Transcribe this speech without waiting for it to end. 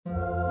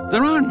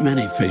There aren't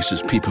many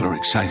faces people are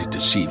excited to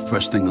see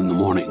first thing in the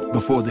morning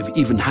before they've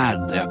even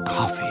had their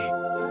coffee.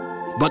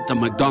 But the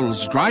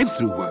McDonald's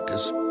drive-thru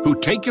workers who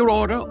take your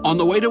order on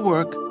the way to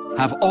work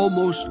have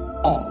almost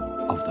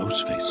all of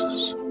those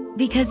faces.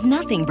 Because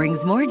nothing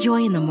brings more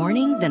joy in the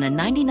morning than a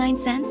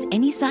 99-cent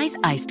any-size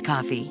iced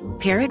coffee.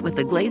 Pair it with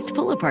a glazed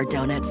pull-apart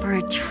donut for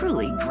a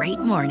truly great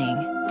morning.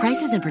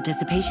 Prices and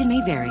participation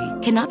may vary.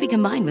 Cannot be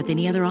combined with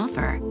any other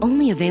offer.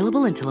 Only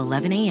available until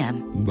 11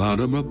 a.m.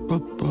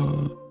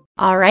 Ba-da-ba-ba-ba.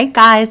 All right,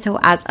 guys. So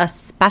as a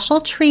special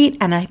treat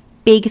and a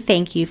big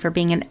thank you for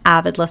being an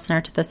avid listener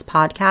to this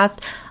podcast,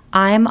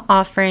 I'm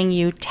offering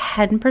you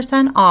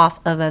 10% off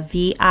of a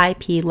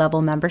VIP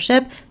level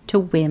membership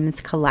to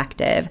WIMS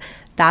Collective.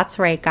 That's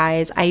right,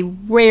 guys. I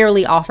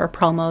rarely offer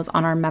promos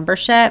on our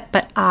membership,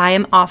 but I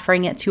am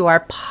offering it to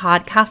our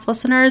podcast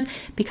listeners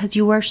because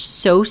you are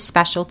so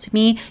special to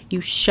me. You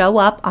show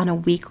up on a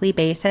weekly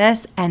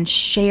basis and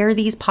share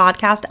these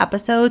podcast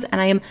episodes, and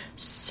I am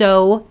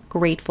so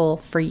grateful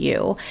for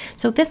you.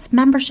 So this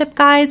membership,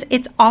 guys,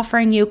 it's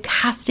offering you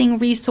casting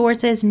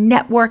resources,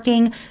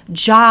 networking,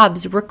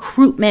 jobs,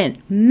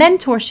 recruitment,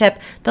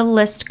 mentorship. The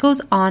list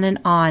goes on and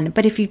on.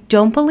 But if you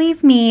don't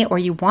believe me or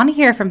you want to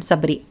hear from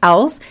somebody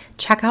else,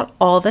 check out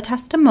all the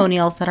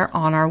testimonials that are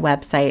on our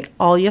website.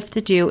 All you have to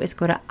do is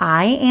go to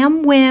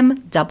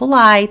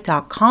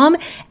iamwim.com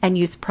and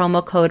use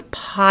promo code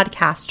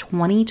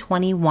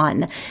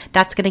podcast2021.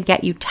 That's going to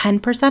get you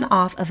 10%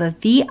 off of a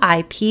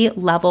VIP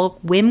level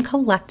WIM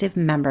Collective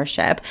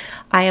membership.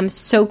 I am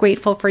so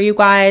grateful for you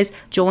guys.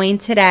 Join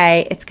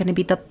today. It's going to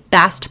be the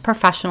best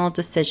professional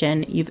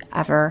decision you've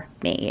ever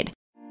made.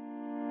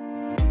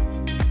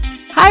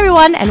 Hi,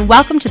 everyone, and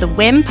welcome to the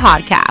WIM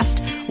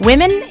podcast.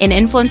 Women in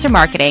Influencer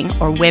Marketing,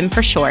 or WIM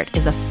for short,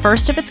 is a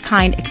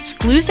first-of-its-kind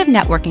exclusive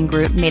networking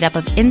group made up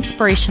of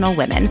inspirational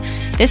women.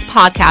 This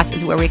podcast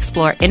is where we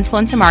explore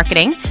influencer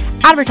marketing,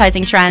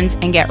 advertising trends,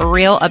 and get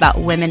real about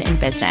women in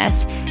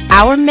business.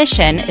 Our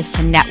mission is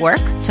to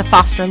network, to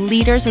foster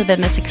leaders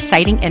within this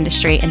exciting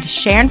industry, and to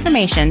share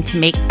information to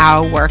make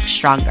our work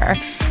stronger.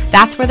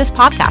 That's where this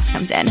podcast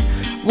comes in.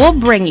 We'll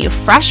bring you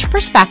fresh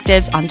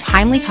perspectives on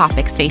timely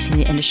topics facing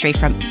the industry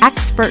from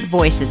expert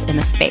voices in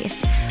the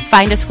space.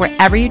 Find us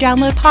wherever you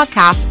download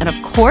podcasts, and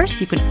of course,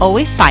 you can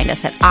always find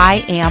us at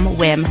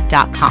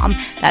iamwim.com.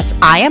 That's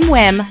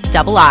iamwim.com.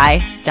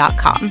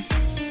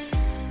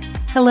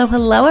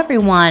 Hello,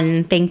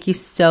 everyone. Thank you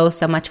so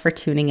much for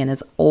tuning in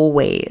as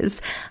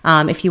always.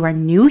 If you are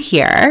new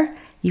here,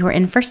 you are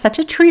in for such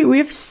a treat. We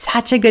have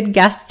such a good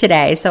guest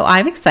today. So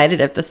I'm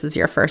excited if this is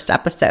your first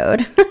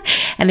episode.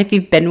 And if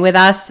you've been with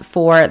us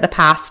for the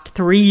past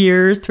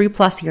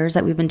 3+ years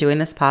that we've been doing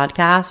this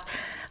podcast,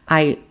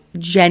 I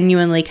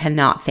genuinely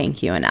cannot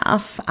thank you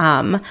enough.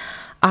 I'm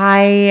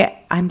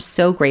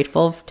so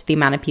grateful to the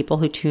amount of people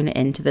who tune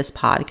into this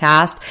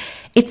podcast.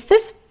 It's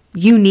this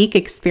unique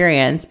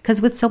experience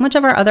because with so much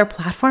of our other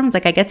platforms,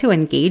 like I get to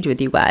engage with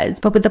you guys,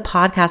 but with the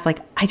podcast, like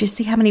I just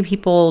see how many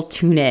people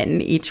tune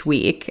in each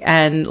week,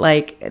 and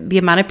like the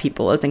amount of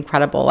people is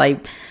incredible.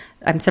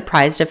 I'm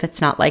surprised if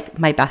it's not like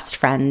my best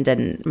friend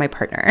and my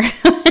partner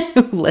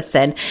who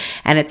listen,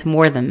 and it's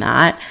more than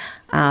that.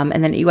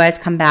 And then you guys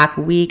come back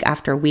week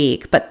after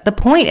week. But the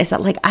point is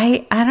that like,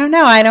 I don't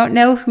know. I don't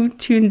know who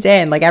tunes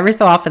in. Like every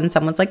so often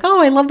someone's like, oh,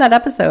 I love that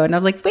episode. And I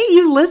was like, wait,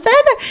 you listen?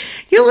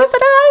 You listen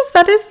to us?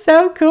 That is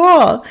so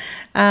cool.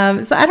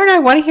 So I don't know. I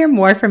want to hear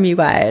more from you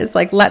guys.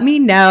 Like, let me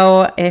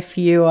know if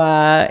you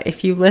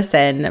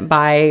listen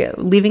by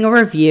leaving a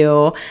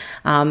review.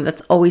 That's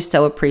always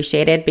so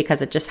appreciated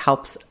because it just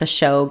helps the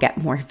show get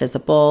more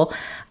visible.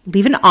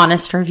 Leave an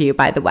honest review,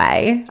 by the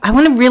way. I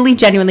want to really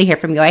genuinely hear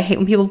from you. I hate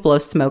when people blow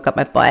smoke up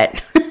my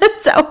butt.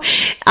 So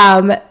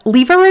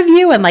leave a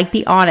review and like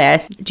be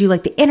honest. Do you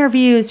like the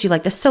interviews? Do you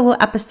like the solo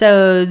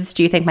episodes?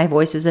 Do you think my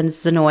voice is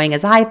as annoying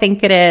as I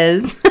think it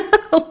is?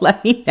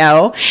 Let me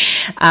know.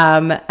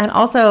 And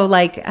also,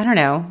 like, I don't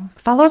know,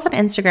 follow us on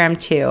Instagram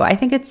too. I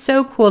think it's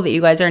so cool that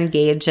you guys are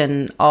engaged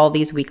in all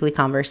these weekly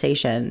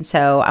conversations.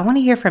 So I want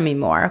to hear from you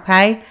more,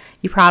 okay?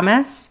 You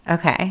promise?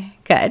 Okay,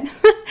 good.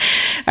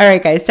 All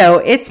right, guys. So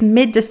it's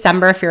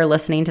mid-December if you're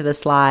listening to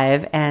this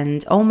live,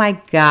 and oh my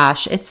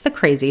gosh, it's the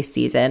crazy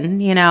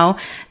season, you know?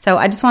 So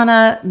I just want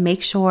to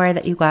make sure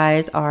that you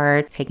guys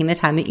are taking the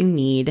time that you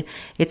need.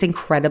 It's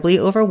incredibly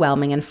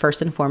overwhelming, and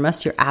first and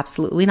foremost, you're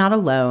absolutely not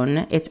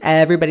alone. It's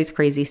everybody's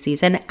crazy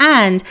season,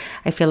 and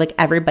I feel like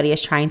everybody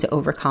is trying to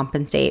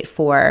overcompensate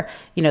for,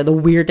 you know, the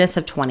weirdness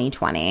of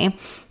 2020.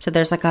 So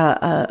there's like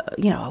a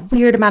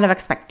weird amount of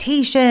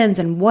expectations,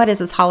 and what is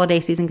this holiday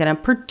season going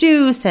to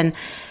produce, and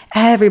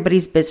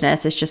everybody's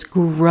business is just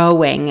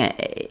growing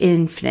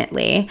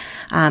infinitely.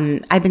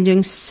 I've been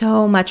doing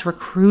so much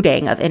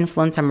recruiting of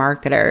influencer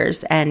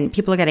marketers, and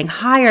people are getting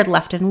hired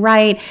left and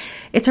right.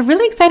 It's a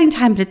really exciting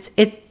time, but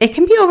it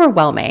can be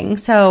overwhelming.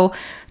 So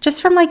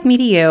just from like me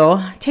to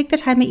you, take the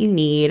time that you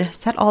need,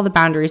 set all the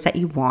boundaries that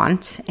you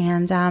want,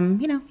 and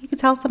you could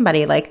tell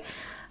somebody like,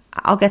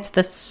 I'll get to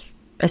this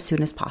as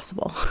soon as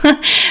possible.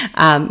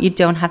 You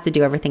don't have to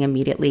do everything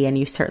immediately, and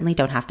you certainly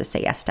don't have to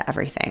say yes to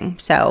everything.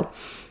 So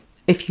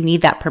if you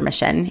need that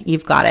permission,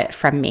 you've got it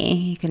from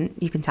me.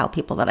 You can tell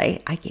people that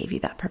I gave you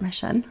that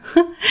permission.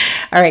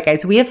 All right,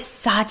 guys, we have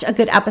such a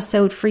good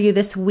episode for you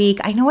this week.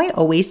 I know I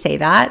always say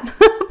that,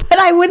 but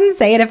I wouldn't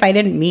say it if I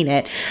didn't mean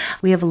it.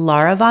 We have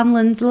Laura Von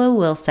Linslow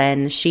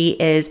Wilson. She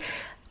is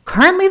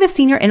currently the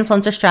senior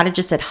influencer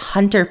strategist at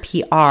Hunter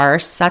PR,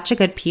 such a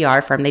good PR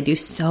firm. They do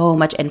so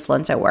much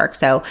influencer work.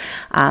 So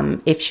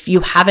if you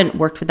haven't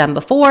worked with them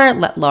before,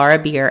 let Laura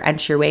be your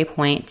entryway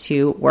point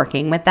to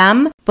working with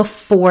them.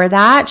 Before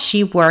that,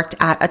 she worked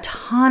at a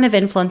ton of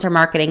influencer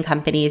marketing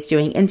companies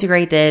doing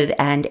integrated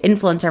and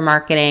influencer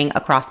marketing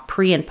across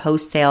pre and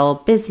post-sale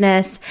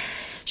business.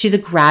 She's a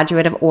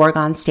graduate of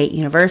Oregon State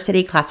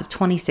University, class of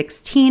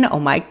 2016. Oh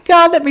my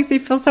God, that makes me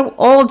feel so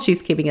old.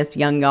 She's keeping us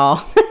young,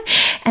 y'all.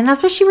 And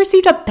that's where she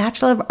received a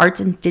Bachelor of Arts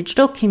in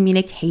Digital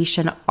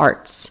Communication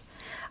Arts.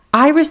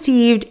 I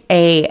received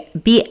a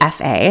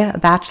BFA, a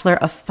Bachelor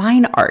of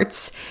Fine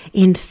Arts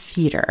in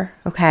theater,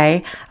 okay?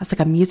 I was like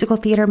a musical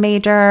theater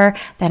major,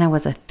 then I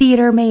was a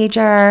theater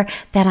major,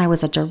 then I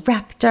was a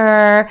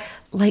director.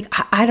 Like,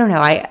 I don't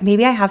know,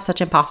 maybe I have such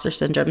imposter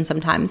syndrome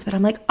sometimes, but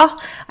I'm like, oh,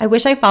 I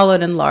wish I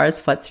followed in Laura's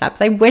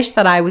footsteps. I wish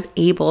that I was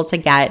able to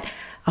get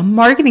a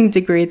marketing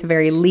degree at the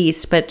very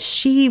least, but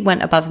she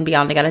went above and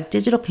beyond and got a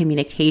digital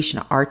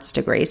communication arts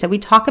degree. So we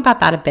talk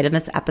about that a bit in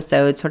this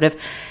episode, sort of,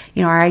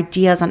 our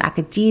ideas on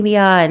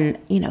academia and,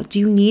 do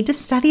you need to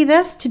study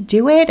this to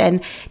do it?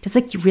 And does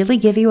it really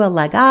give you a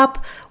leg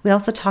up? We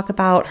also talk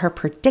about her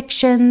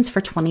predictions for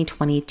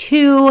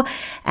 2022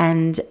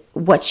 and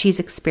what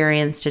she's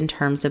experienced in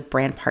terms of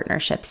brand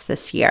partnerships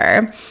this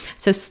year.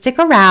 So stick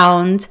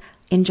around,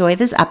 enjoy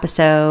this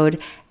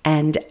episode,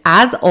 and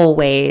as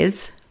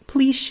always,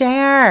 please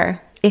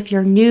share. If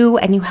you're new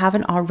and you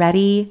haven't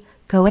already,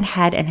 go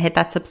ahead and hit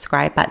that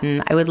subscribe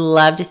button. I would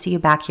love to see you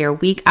back here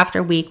week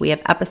after week. We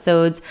have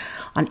episodes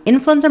on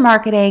influencer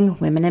marketing,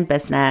 women in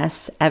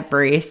business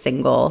every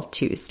single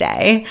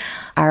Tuesday.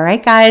 All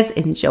right, guys,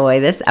 enjoy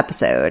this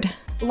episode.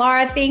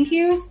 Laura, thank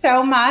you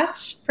so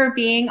much for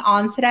being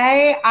on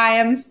today. I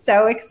am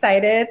so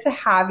excited to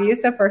have you.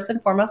 So first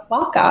and foremost,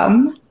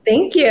 welcome.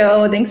 Thank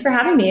you. Thanks for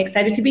having me.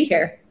 Excited to be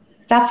here.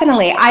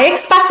 Definitely. I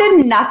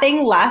expected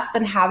nothing less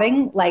than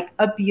having like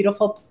a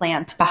beautiful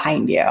plant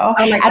behind you. Oh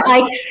my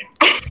God.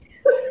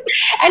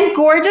 And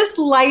gorgeous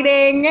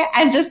lighting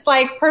and just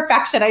like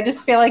perfection. I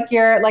just feel like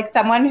you're like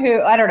someone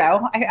who, I don't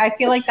know, I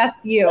feel like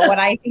that's you. When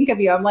I think of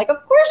you, I'm like,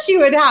 of course you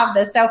would have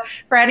this. So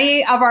for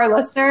any of our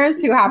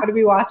listeners who happen to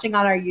be watching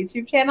on our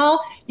YouTube channel,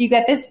 you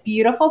get this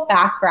beautiful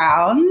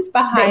background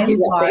behind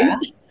Laura.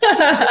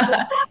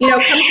 Comes with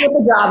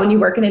the job when you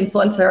work in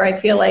influencer. I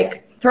feel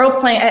like throw a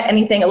plant at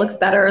anything, it looks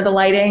better. The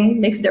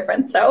lighting makes a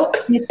difference. So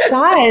it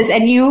does.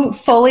 And you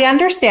fully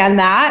understand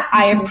that.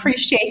 I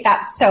appreciate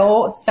that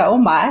so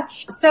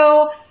much.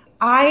 So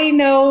I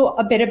know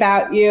a bit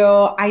about you.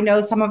 I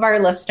know some of our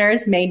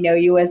listeners may know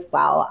you as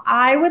well.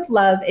 I would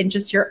love, in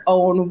just your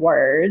own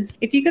words,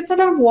 if you could sort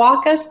of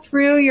walk us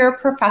through your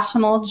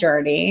professional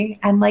journey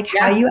and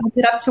how you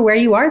ended up to where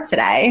you are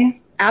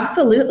today.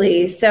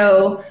 Absolutely.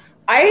 So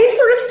I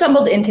sort of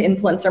stumbled into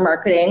influencer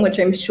marketing, which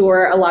I'm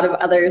sure a lot of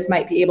others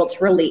might be able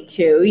to relate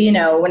to.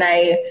 When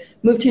I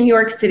moved to New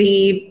York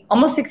City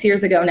almost 6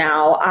 years ago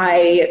now,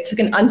 I took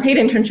an unpaid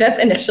internship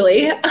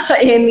initially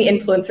in the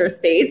influencer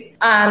space.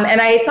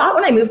 And I thought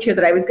when I moved here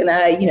that I was going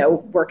to,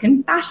 work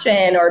in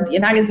fashion or be a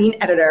magazine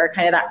editor,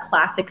 kind of that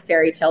classic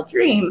fairy tale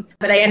dream.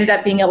 But I ended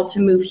up being able to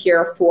move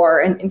here for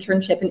an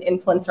internship in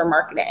influencer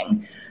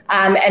marketing.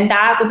 And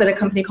that was at a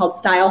company called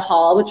Style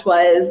Hall, which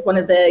was one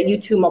of the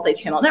YouTube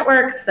multi-channel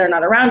networks. They're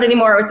not around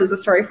anymore, which is a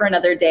story for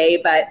another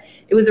day. But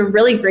it was a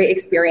really great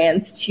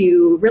experience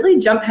to really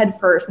jump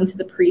headfirst into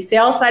the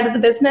pre-sale side of the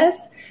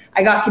business.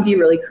 I got to be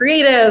really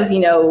creative,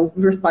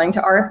 responding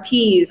to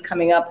RFPs,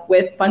 coming up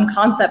with fun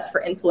concepts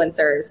for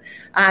influencers.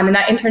 And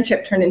that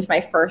internship turned into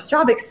my first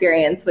job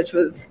experience, which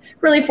was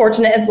really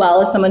fortunate as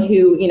well as someone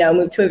who,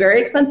 moved to a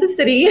very expensive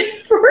city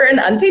for an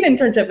unpaid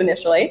internship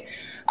initially,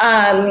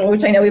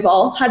 which I know we've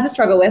all had to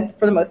struggle with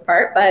for the most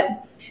part.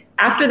 But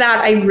after that,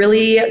 I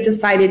really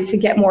decided to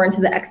get more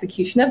into the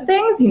execution of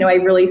things. I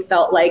really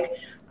felt like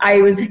I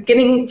was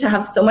getting to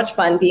have so much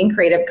fun being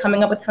creative,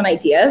 coming up with fun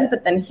ideas,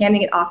 but then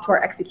handing it off to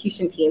our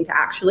execution team to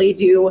actually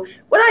do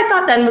what I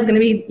thought then was going to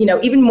be,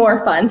 even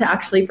more fun to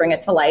actually bring it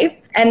to life.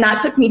 And that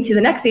took me to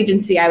the next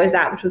agency I was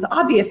at, which was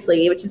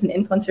Obviously, which is an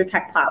influencer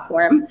tech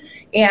platform.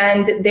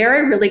 And there I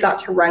really got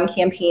to run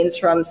campaigns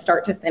from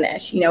start to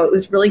finish. It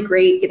was really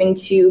great getting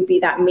to be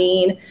that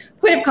main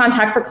point of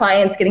contact for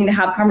clients, getting to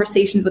have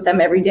conversations with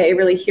them every day,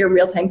 really hear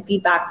real-time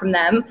feedback from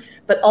them,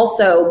 but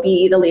also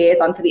be the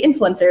liaison for the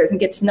influencers and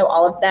get to know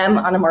all of them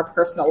on a more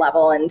personal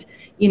level and,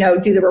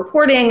 do the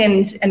reporting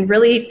and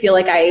really feel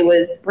like I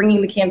was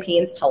bringing the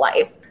campaigns to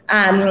life.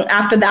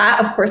 After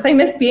that, of course, I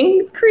miss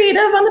being creative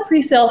on the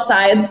pre-sale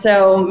side.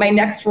 So my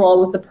next role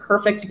was the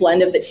perfect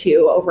blend of the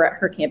two over at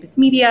Her Campus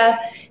Media.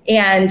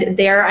 And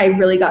there I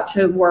really got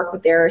to work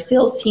with their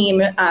sales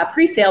team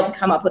pre-sale to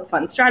come up with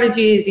fun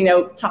strategies,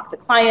 talk to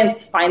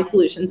clients, find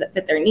solutions that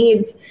fit their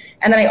needs.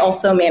 And then I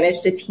also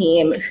managed a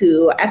team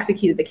who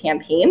executed the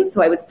campaign.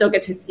 So I would still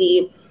get to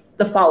see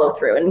the follow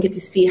through and get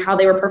to see how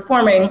they were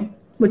performing,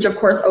 which of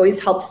course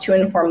always helps to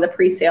inform the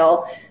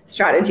pre-sale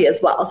strategy as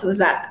well. So it was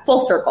that full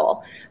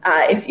circle,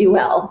 if you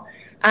will.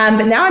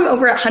 But now I'm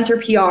over at Hunter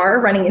PR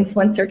running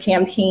influencer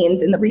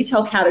campaigns in the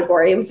retail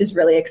category, which is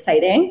really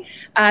exciting.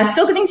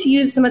 Still getting to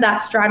use some of that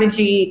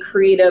strategy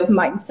creative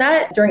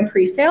mindset during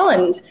pre-sale.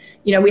 And,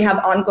 we have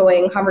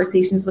ongoing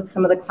conversations with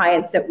some of the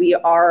clients that we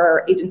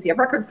are agency of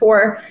record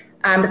for,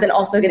 but then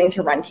also getting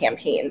to run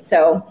campaigns.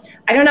 So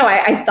I don't know,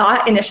 I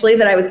thought initially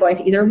that I was going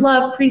to either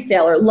love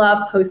pre-sale or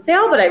love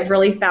post-sale, but I've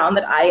really found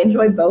that I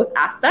enjoy both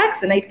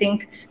aspects. And I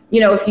think,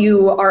 if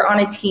you are on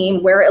a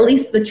team where at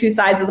least the two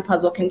sides of the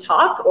puzzle can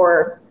talk,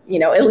 or,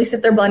 at least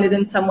if they're blended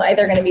in some way,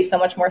 they're going to be so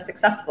much more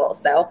successful.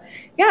 So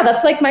yeah,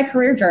 that's like my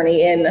career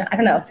journey in,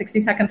 60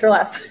 seconds or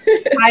less.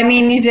 I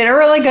mean, you did a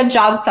really good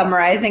job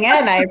summarizing it,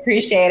 and I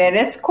appreciate it.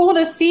 It's cool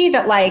to see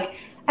that,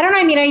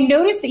 I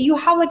noticed that you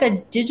have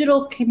a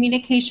digital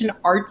communication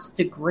arts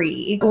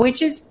degree,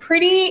 which is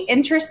pretty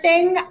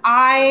interesting.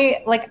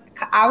 I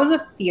was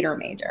a theater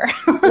major.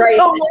 Right.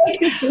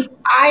 So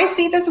I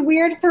see this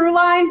weird through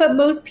line, but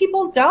most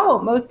people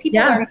don't. Most people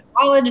are in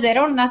college. They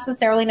don't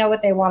necessarily know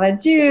what they want to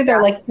do.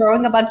 They're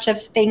throwing a bunch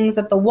of things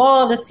at the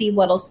wall to see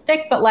what'll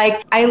stick. But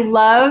I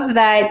love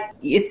that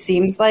it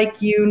seems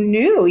like you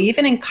knew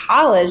even in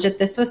college that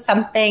this was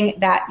something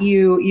that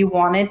you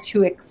wanted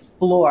to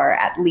explore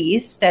at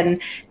least.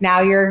 And now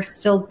you're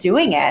still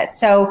doing it.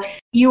 So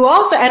you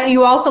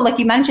also, like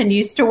you mentioned,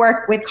 used to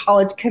work with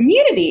college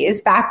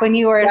communities back when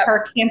you were at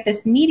Her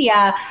Campus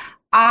Media.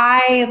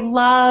 I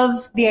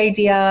love the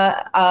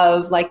idea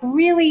of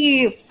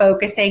really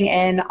focusing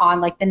in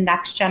on the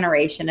next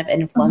generation of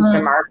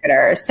influencer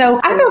marketers. So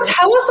I don't know,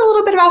 tell us a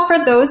little bit about,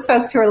 for those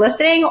folks who are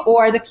listening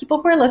or the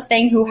people who are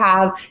listening who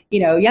have,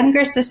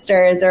 younger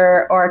sisters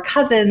or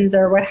cousins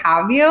or what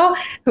have you,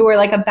 who are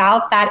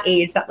about that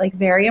age, that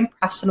very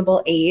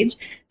impressionable age.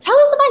 Tell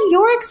us about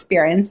your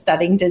experience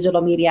studying digital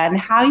media and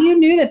how you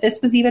knew that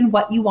this was even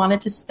what you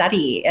wanted to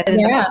study in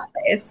the first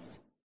place.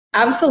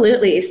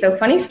 Absolutely. So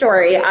funny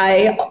story.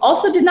 I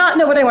also did not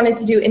know what I wanted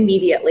to do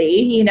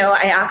immediately.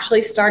 I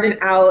actually started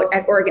out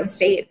at Oregon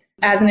State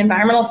as an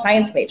environmental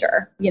science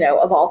major,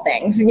 of all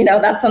things.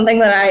 That's something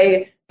that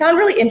I found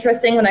really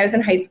interesting when I was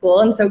in high school.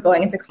 And so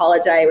going into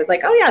college, I was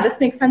like, oh yeah, this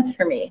makes sense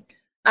for me.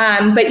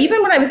 But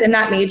even when I was in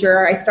that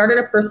major, I started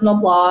a personal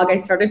blog. I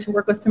started to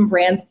work with some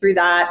brands through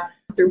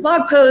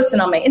blog posts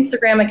and on my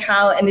Instagram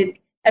account. And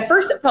at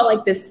first it felt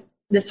like this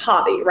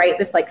hobby, right?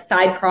 This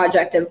side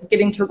project of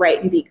getting to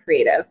write and be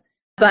creative.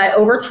 But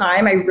over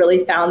time, I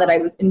really found that I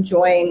was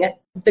enjoying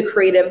the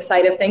creative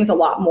side of things a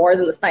lot more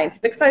than the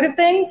scientific side of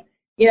things.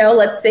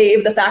 Let's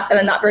save the fact that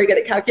I'm not very good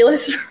at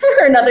calculus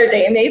for another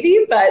day,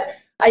 maybe. But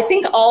I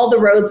think all the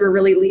roads were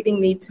really leading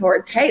me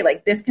towards, hey,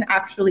 this can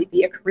actually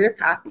be a career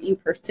path that you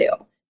pursue.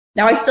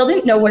 Now, I still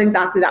didn't know what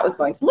exactly that was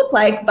going to look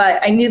like, but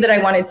I knew that I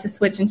wanted to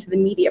switch into the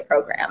media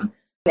program.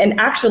 And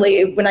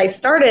actually, when I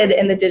started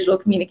in the digital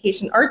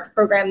communication arts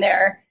program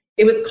there,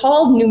 it was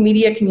called New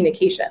Media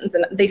Communications.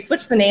 And they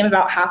switched the name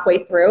about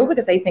halfway through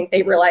because I think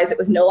they realized it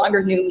was no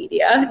longer new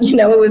media.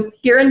 It was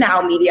here and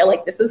now media,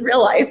 this is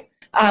real life,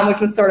 which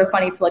was sort of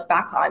funny to look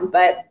back on.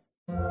 But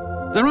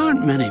there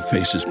aren't many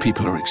faces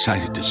people are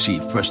excited to see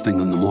first thing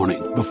in the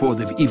morning before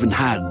they've even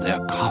had their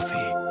coffee.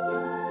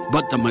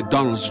 But the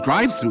McDonald's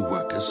drive-thru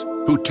workers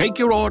who take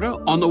your order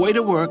on the way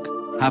to work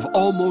have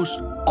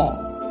almost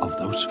all of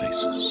those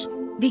faces.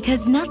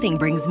 Because nothing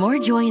brings more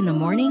joy in the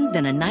morning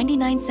than a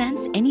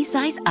 99-cent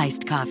any-size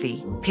iced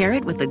coffee. Pair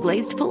it with the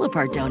glazed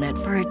pull-apart donut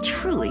for a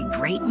truly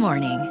great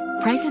morning.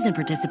 Prices and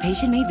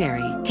participation may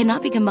vary.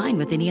 Cannot be combined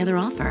with any other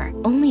offer.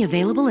 Only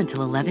available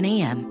until 11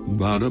 a.m.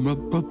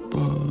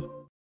 Ba-da-ba-ba-ba.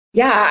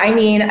 Yeah,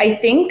 I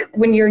think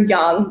when you're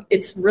young,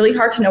 it's really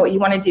hard to know what you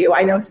want to do.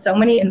 I know so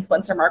many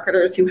influencer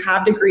marketers who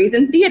have degrees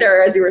in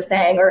theater, as you were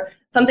saying, or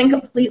something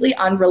completely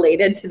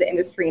unrelated to the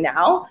industry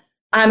now.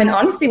 And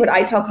honestly, what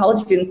I tell college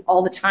students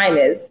all the time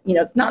is,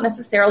 it's not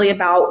necessarily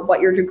about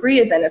what your degree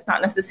is in. It's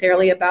not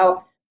necessarily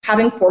about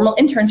having formal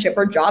internship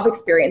or job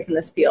experience in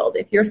this field.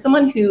 If you're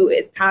someone who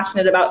is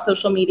passionate about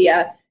social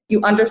media,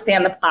 you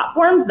understand the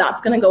platforms,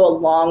 that's going to go a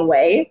long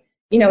way.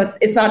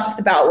 It's not just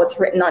about what's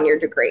written on your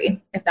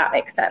degree, if that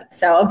makes sense.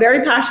 So I'm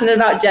very passionate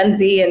about Gen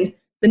Z and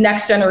the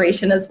next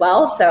generation as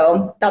well.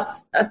 So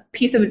that's a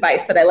piece of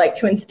advice that I like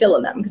to instill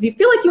in them, because you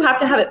feel like you have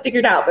to have it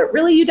figured out, but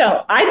really you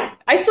don't.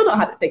 I still don't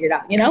have it figured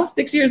out,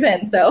 6 years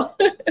in. So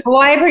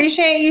well, I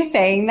appreciate you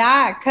saying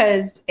that,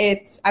 because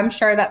I'm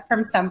sure that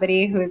from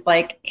somebody who's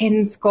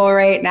in school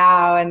right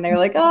now and they're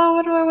like, oh,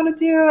 what do I want to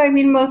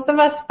do? Most of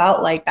us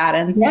felt like that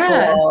in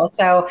school.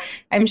 So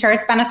I'm sure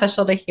it's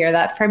beneficial to hear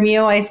that from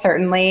you. I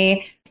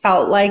certainly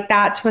felt like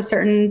that to a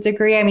certain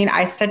degree. I mean,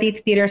 I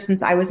studied theater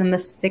since I was in the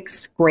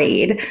 6th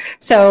grade.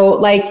 So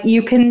like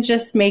you can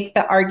just make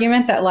the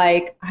argument that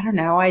like, I don't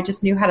know, I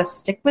just knew how to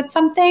stick with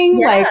something.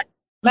 Yeah. Like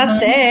that's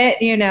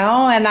it, you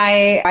know? And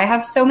I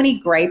have so many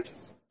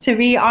gripes, to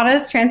be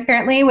honest,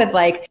 transparently, with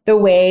like the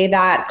way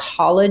that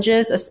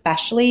colleges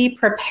especially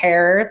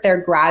prepare their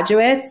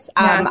graduates.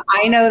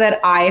 I know that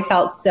I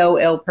felt so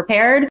ill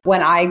prepared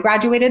when I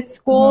graduated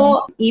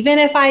school. Even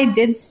if I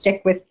did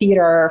stick with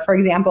theater, for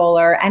example,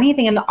 or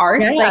anything in the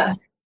arts, like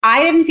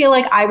I didn't feel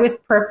like I was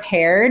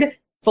prepared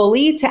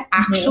fully to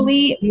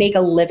actually make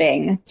a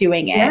living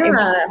doing it. It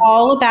was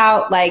all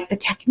about like the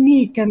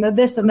technique and the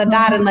this and the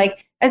that. And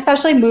like,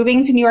 especially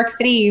moving to New York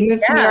City, you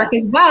moved to New York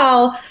as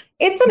well.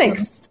 It's an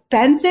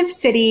expensive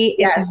city.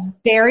 It's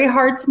very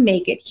hard to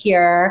make it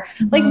here.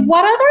 Like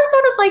what other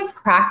sort of like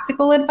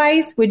practical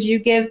advice would you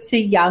give to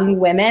young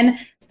women,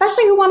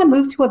 especially who want to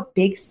move to a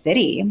big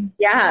city?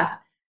 Yeah,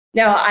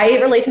 no, I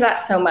relate to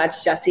that so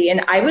much, Jessie.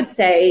 And I would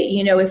say,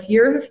 you know, if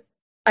you're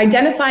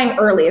identifying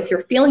early, if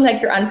you're feeling like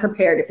you're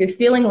unprepared, if you're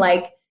feeling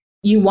like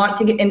you want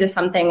to get into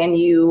something and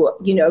you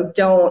know,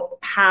 don't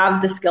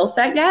have the skill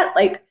set yet,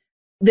 like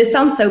this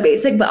sounds so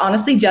basic, but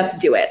honestly, just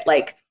do it.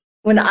 Like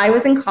when I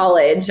was in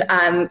college,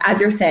 as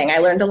you're saying, I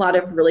learned a lot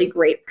of really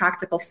great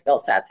practical skill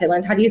sets. I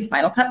learned how to use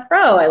Final Cut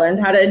Pro. I learned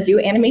how to do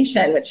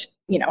animation, which,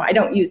 you know, I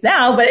don't use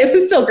now, but it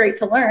was still great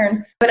to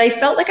learn. But I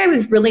felt like I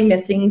was really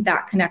missing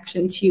that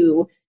connection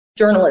to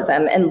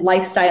journalism and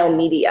lifestyle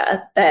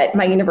media that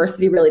my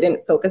university really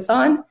didn't focus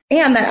on.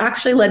 And that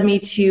actually led me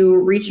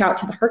to reach out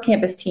to the Her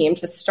Campus team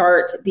to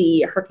start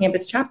the Her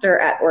Campus chapter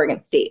at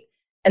Oregon State.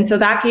 And so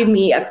that gave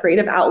me a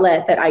creative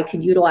outlet that I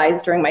could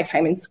utilize during my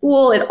time in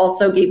school. It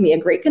also gave me a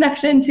great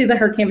connection to the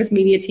Her Campus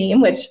media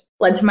team, which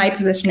led to my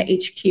position at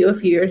HQ a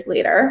few years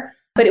later.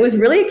 But it was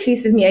really a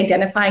case of me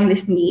identifying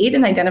this need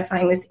and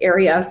identifying this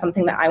area of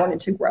something that I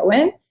wanted to grow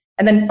in,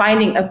 and then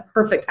finding a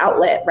perfect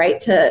outlet, right,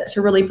 to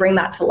really bring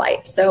that to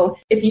life. So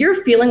if you're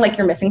feeling like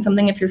you're missing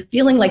something, if you're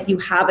feeling like you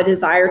have a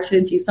desire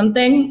to do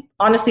something,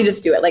 honestly,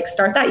 just do it. Like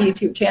start that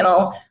YouTube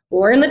channel,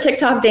 learn the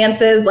TikTok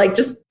dances, like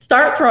just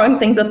start throwing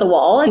things at the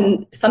wall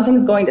and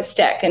something's going to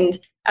stick. And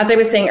as I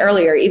was saying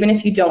earlier, even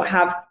if you don't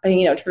have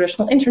a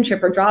traditional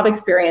internship or job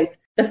experience,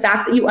 the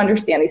fact that you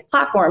understand these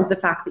platforms, the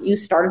fact that you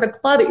started a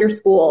club at your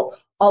school,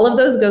 all of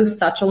those go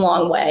such a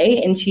long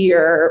way into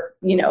your,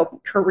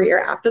 career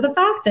after the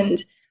fact.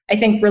 And I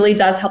think really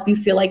does help you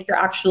feel like you're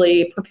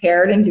actually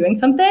prepared and doing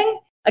something.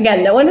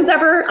 Again, no one is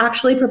ever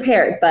actually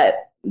prepared, but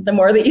the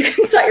more that you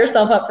can set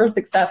yourself up for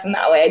success in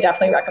that way, I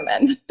definitely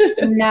recommend.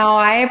 No,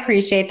 I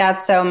appreciate that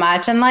so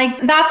much. And like,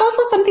 that's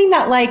also something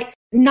that like,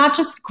 not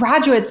just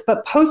graduates,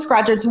 but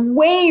postgraduates,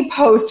 way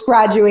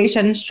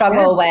post-graduation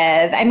struggle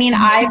with. I mean,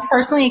 I've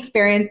personally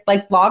experienced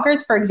like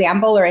bloggers, for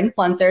example, or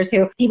influencers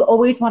who have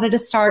always wanted to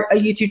start a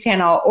YouTube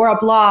channel or a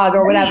blog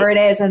or whatever it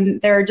is. And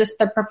they're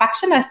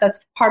perfectionists. That's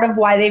part of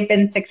why they've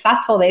been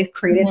successful. They've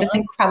created this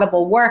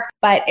incredible work,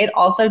 but it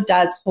also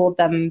does hold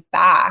them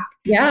back.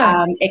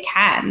 Yeah, it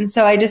can.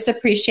 So I just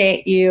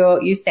appreciate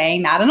you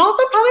saying that. And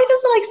also probably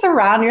just like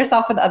surround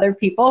yourself with other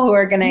people who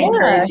are going to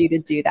encourage you to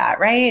do that,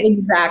 right?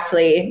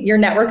 Exactly.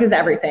 Your network is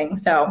everything.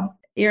 So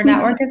your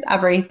network is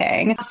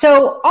everything.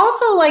 So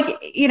also like,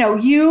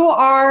 you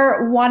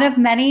are one of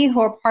many who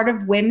are part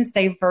of WIM's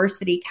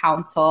Diversity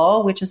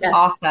Council, which is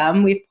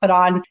awesome. We've put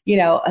on,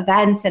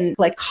 events and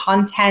like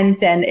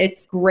content, and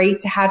it's great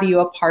to have you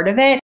a part of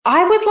it.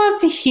 I would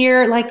love to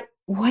hear like,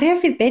 what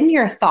have been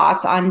your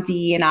thoughts on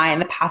DE&I in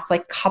the past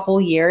like couple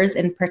years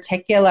in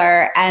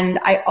particular? And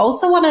I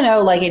also want to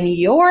know, like, in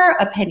your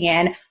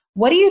opinion,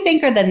 what do you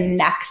think are the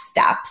next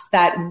steps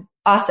that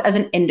us as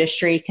an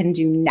industry can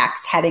do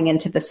next heading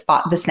into this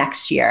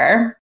next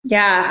year?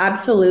 Yeah,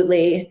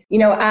 absolutely.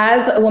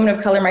 As a woman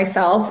of color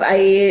myself,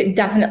 I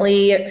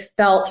definitely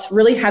felt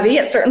really heavy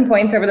at certain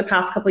points over the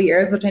past couple of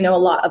years, which I know a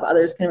lot of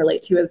others can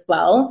relate to as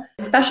well,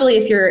 especially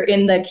if you're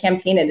in the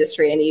campaign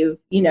industry and you've,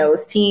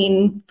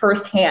 seen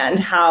firsthand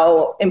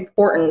how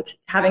important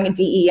having a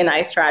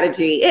DE&I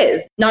strategy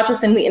is, not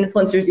just in the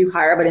influencers you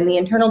hire, but in the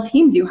internal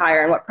teams you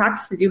hire and what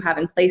practices you have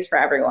in place for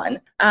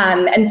everyone.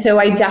 And so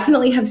I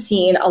definitely have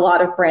seen a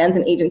lot of brands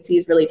and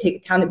agencies really take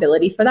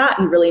accountability for that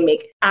and really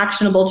make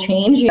actionable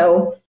change.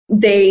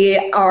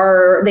 They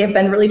have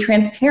been really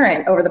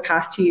transparent over the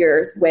past 2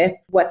 years with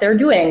what they're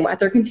doing, what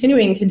they're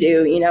continuing to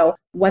do,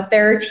 what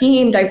their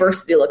team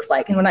diversity looks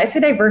like. And when I say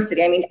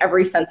diversity, I mean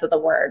every sense of the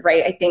word,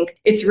 right? I think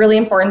it's really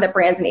important that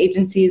brands and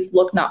agencies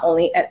look not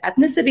only at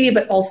ethnicity,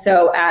 but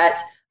also at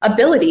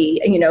ability,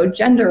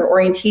 gender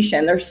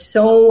orientation. There's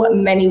so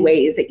many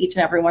ways that each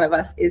and every one of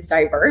us is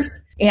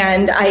diverse.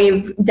 And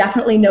I've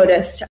definitely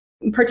noticed,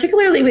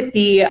 particularly with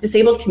the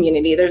disabled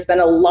community, there's been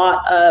a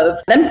lot of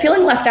them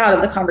feeling left out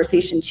of the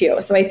conversation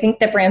too. So I think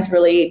that brands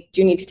really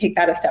do need to take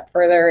that a step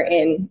further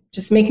in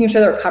just making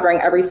sure they're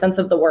covering every sense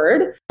of the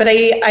word. But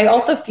I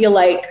also feel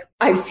like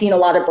I've seen a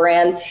lot of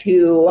brands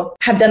who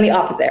have done the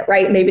opposite,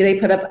 right? Maybe they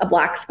put up a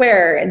black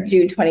square in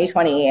June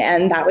 2020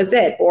 and that was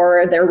it,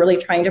 or they're really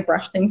trying to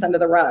brush things under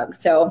the rug.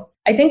 So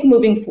I think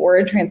moving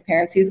forward,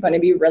 transparency is going to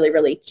be really,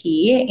 really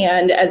key.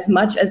 And as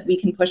much as we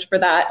can push for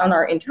that on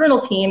our internal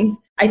teams,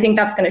 I think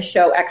that's going to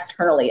show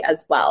externally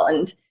as well.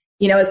 And,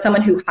 as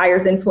someone who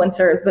hires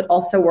influencers, but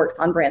also works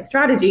on brand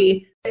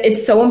strategy,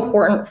 it's so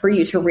important for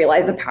you to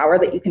realize the power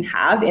that you can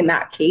have in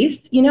that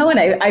case, and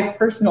I've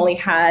personally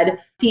had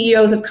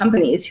CEOs of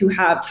companies who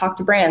have talked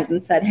to brands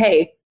and said,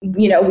 hey,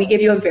 we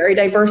give you a very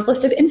diverse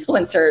list of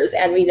influencers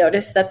and we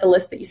noticed that the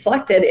list that you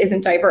selected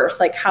isn't diverse.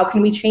 Like, how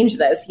can we change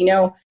this?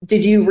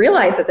 Did you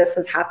realize that this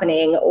was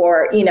happening?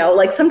 Or,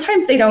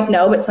 sometimes they don't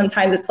know, but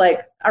sometimes it's like,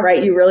 all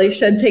right, you really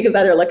should take a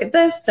better look at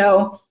this.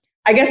 So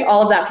I guess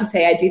all of that to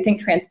say, I do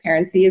think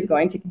transparency is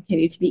going to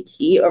continue to be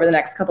key over the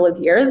next couple of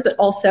years, but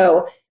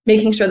also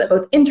making sure that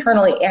both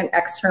internally and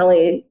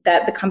externally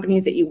that the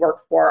companies that you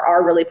work for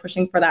are really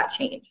pushing for that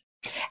change.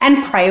 And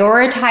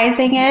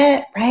prioritizing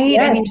it, right?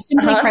 Yes. I mean,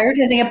 simply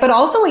prioritizing it, but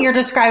also what you're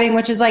describing,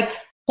 which is like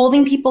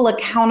holding people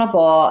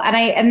accountable.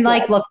 And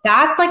look,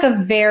 that's like a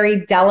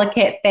very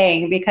delicate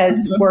thing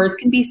because words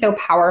can be so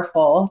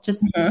powerful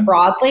just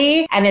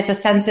broadly. And it's a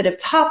sensitive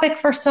topic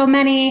for so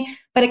many,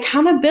 but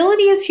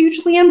accountability is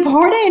hugely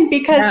important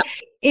because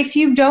if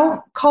you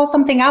don't call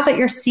something out that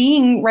you're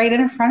seeing right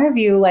in front of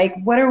you, like,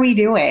 what are we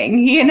doing?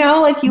 You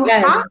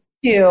have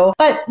to.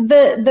 But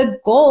the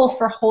goal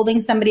for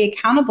holding somebody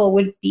accountable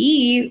would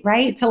be,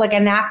 right, to like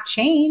enact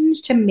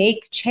change, to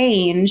make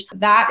change.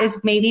 That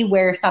is maybe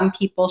where some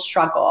people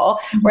struggle,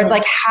 where it's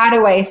like, how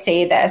do I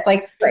say this?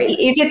 Like,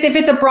 if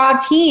it's a broad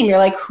team, you're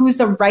like, who's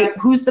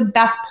the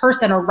best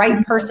person or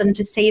right person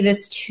to say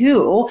this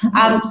to?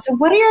 So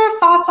what are your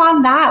thoughts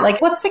on that?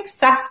 Like, what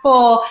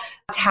successful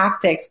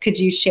tactics could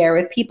you share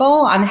with people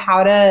on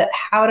how to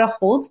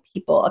hold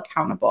people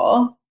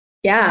accountable?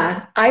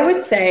 Yeah, I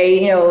would say,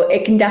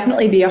 it can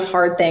definitely be a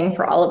hard thing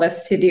for all of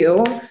us to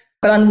do.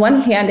 But on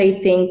one hand, I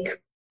think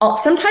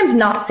sometimes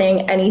not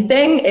saying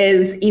anything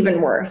is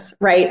even worse,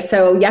 right?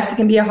 So yes, it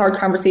can be a hard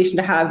conversation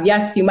to have.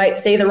 Yes, you might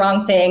say the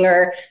wrong thing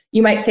or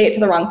you might say it to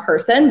the wrong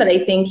person. But I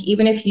think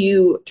even if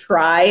you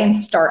try and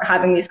start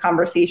having these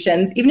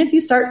conversations, even if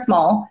you start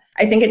small,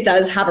 I think it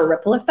does have a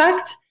ripple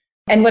effect.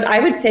 And what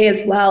I would say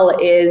as well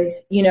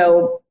is,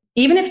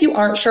 even if you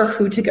aren't sure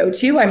who to go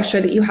to, I'm sure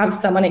that you have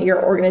someone at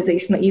your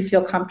organization that you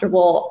feel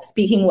comfortable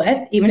speaking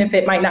with, even if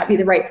it might not be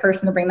the right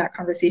person to bring that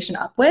conversation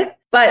up with.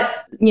 But,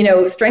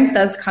 strength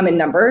does come in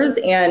numbers.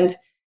 And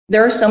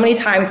there are so many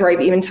times where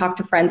I've even talked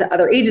to friends at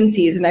other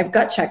agencies and I've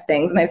gut checked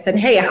things and I've said,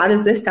 hey, how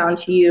does this sound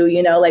to you?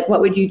 What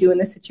would you do in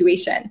this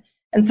situation?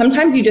 And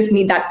sometimes you just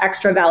need that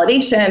extra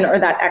validation or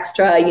that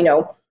extra,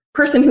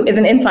 person who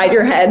isn't inside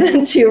your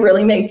head to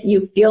really make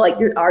you feel like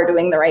you are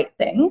doing the right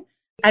thing.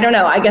 I don't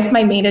know. I guess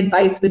my main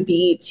advice would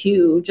be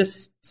to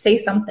just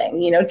say something,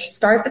 to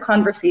start the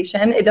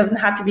conversation. It doesn't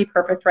have to be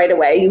perfect right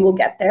away. You will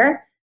get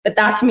there. But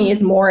that to me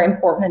is more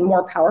important and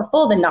more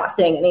powerful than not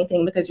saying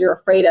anything because you're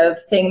afraid of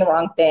saying the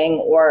wrong thing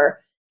or,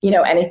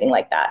 anything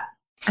like that.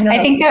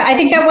 I think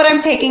that what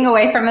I'm taking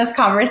away from this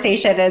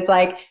conversation is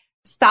like,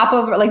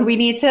 we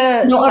need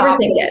to stop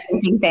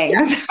overthinking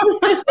things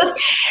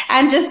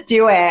and just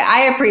do it.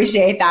 I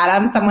appreciate that.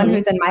 I'm someone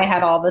who's in my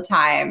head all the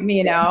time,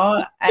 and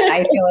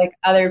I feel like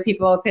other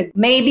people could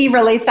maybe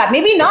relate to that.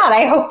 Maybe not.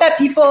 I hope that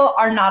people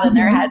are not in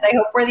their heads. I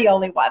hope we're the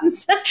only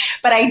ones,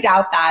 but I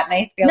doubt that. And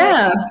I feel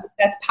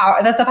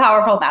like that's a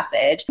powerful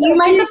message. You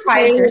might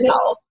surprise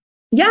yourself.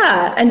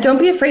 Yeah. And don't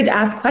be afraid to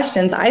ask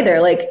questions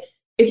either. Like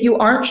if you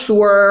aren't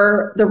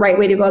sure the right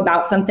way to go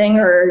about something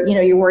or,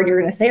 you're worried you're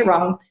going to say it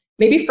wrong,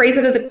 maybe phrase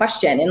it as a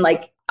question. And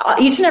like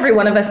each and every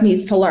one of us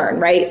needs to learn,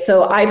 right?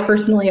 So I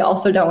personally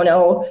also don't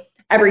know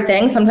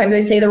everything. Sometimes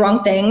I say the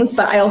wrong things,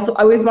 but I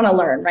always want to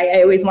learn, right?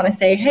 I always want to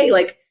say, hey,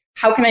 like,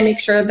 how can I make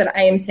sure that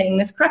I am saying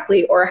this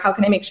correctly? Or how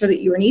can I make sure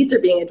that your needs are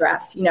being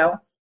addressed?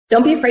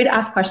 Don't be afraid to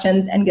ask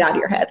questions and get out of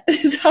your head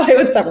is how I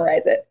would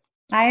summarize it.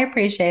 I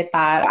appreciate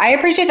that. I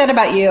appreciate that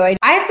about you. I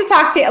have to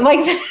talk to you, like,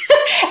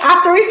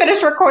 after we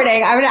finish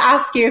recording, I'm going to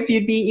ask you if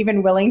you'd be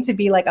even willing to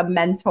be like a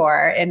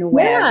mentor in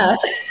WIM. Yeah.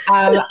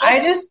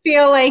 I just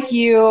feel like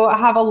you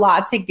have a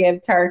lot to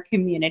give to our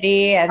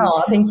community. And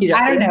thank you,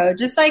 Jessica. I don't know,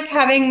 just like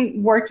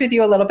having worked with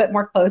you a little bit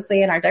more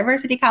closely in our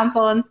diversity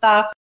council and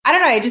stuff, I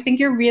don't know. I just think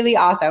you're really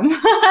awesome. And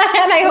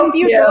I hope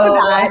you know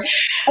that.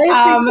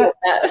 I appreciate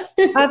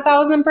that.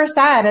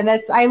 1,000%.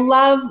 And I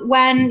love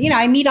when,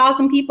 I meet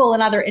awesome people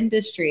in other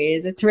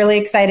industries. It's really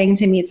exciting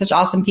to meet such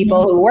awesome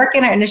people who work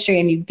in our industry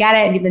and you get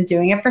it and you've been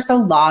doing it for so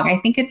long. I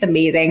think it's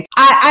amazing.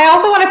 I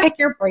also want to pick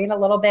your brain a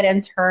little bit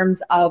in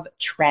terms of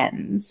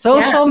trends,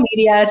 social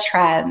media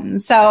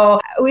trends. So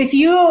if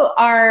you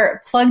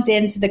are plugged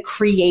into the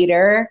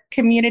creator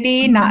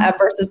community, not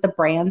versus the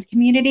brands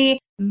community,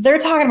 they're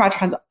talking about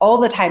trends all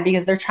the time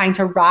because they're trying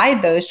to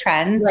ride those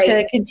trends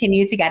to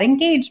continue to get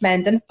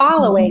engagement and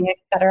following, et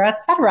cetera,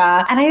 et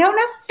cetera. And I don't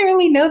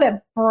necessarily know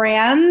that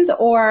brands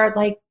or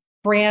like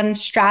brand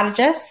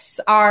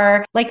strategists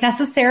are like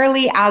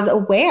necessarily as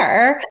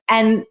aware,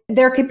 and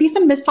there could be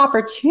some missed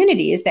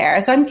opportunities there.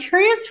 So I'm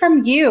curious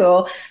from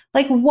you,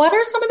 like, what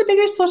are some of the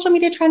biggest social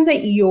media trends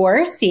that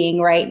you're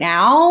seeing right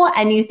now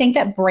and you think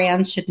that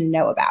brands should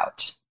know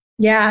about?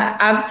 Yeah,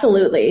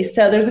 absolutely.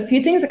 So there's a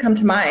few things that come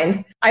to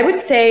mind. I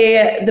would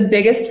say the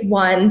biggest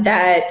one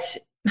that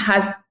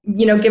has,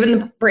 given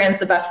the brands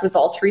the best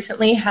results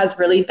recently has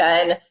really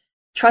been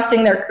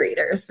trusting their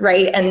creators,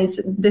 right? And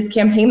this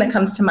campaign that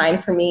comes to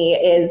mind for me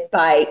is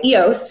by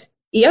EOS,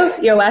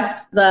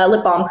 the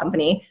lip balm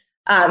company.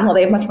 Well,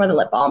 they have much more than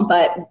lip balm,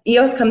 but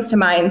EOS comes to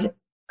mind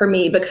for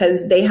me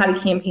because they had a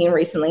campaign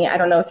recently. I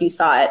don't know if you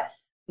saw it,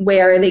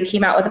 where they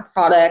came out with a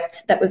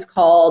product that was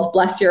called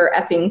Bless Your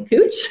Effing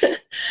Cooch.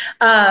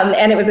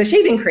 And it was a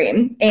shaving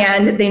cream.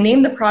 And they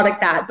named the product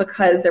that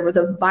because there was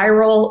a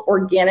viral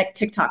organic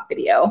TikTok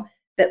video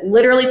that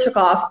literally took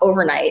off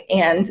overnight.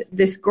 And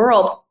this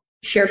girl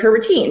shared her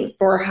routine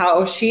for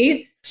how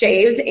she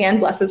shaves and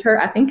blesses her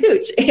effing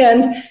cooch.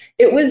 And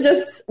it was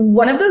just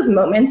one of those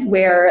moments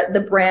where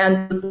the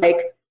brand was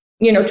like,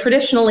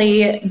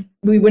 traditionally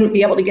we wouldn't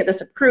be able to get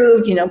this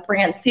approved,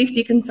 brand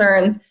safety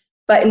concerns.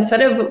 But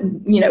instead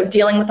of,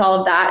 dealing with all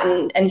of that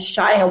and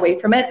shying away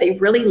from it, they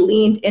really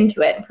leaned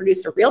into it and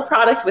produced a real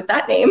product with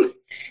that name.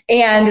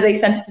 And they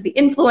sent it to the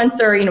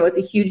influencer. It was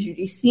a huge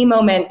UGC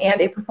moment, and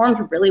it performed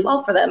really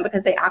well for them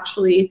because they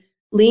actually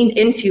leaned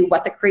into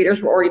what the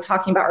creators were already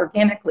talking about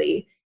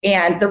organically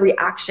and the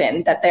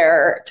reaction that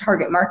their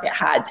target market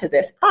had to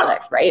this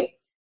product, right?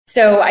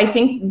 So I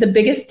think the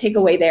biggest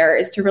takeaway there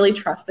is to really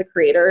trust the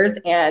creators.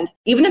 And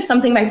even if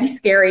something might be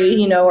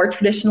scary, or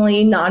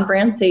traditionally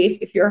non-brand safe,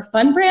 if you're a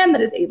fun brand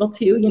that is able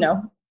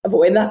to,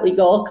 avoid that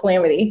legal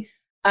calamity,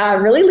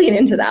 really lean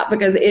into that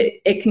because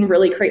it can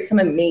really create some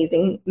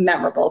amazing,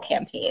 memorable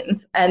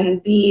campaigns.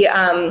 And the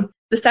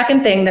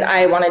second thing that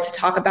I wanted to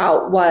talk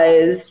about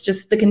was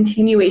just the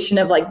continuation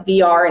of like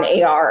VR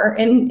and AR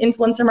in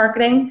influencer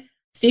marketing.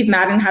 Steve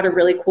Madden had a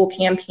really cool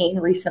campaign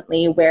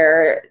recently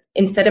where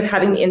instead of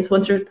having the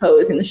influencers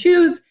pose in the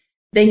shoes,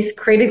 they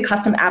created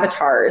custom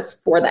avatars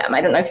for them.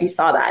 I don't know if you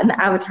saw that. And the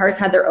avatars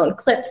had their own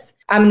clips.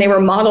 They were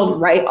modeled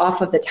right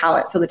off of the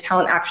talent. So the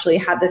talent actually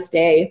had this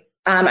day.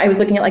 I was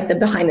looking at like the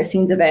behind the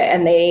scenes of it,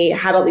 and they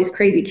had all these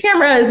crazy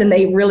cameras and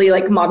they really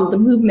like modeled the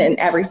movement,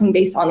 everything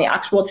based on the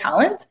actual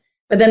talent.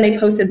 But then they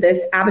posted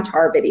this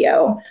avatar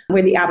video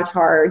where the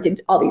avatar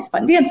did all these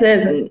fun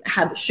dances and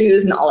had the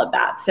shoes and all of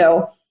that.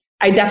 So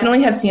I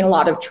definitely have seen a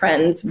lot of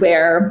trends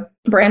where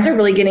brands are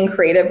really getting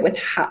creative with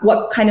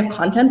what kind of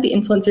content the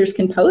influencers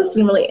can post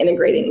and really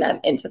integrating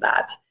them into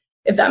that,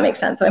 if that makes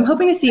sense. So I'm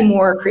hoping to see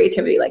more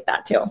creativity like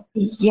that too.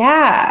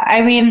 Yeah.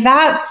 I mean,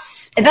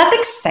 that's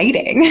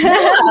exciting.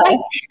 Yeah.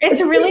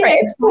 It's really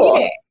exciting.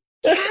 Cool.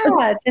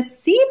 Yeah, to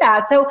see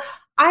that. So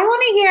I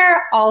want to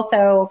hear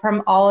also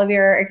from all of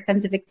your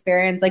extensive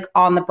experience, like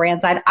on the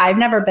brand side. I've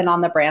never been on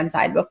the brand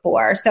side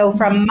before. So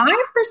from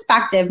my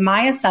perspective,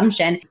 my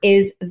assumption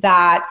is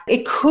that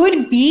it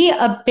could be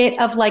a bit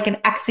of like an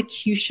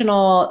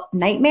executional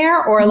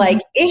nightmare or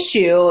like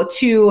issue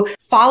to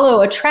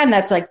follow a trend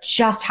that's like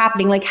just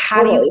happening. Like,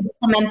 how do you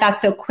implement that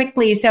so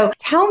quickly? So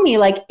tell me,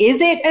 like, is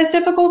it as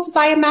difficult as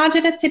I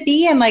imagine it to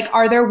be? And like,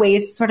 are there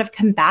ways to sort of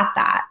combat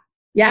that?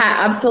 Yeah,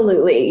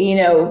 absolutely.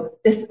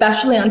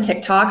 Especially on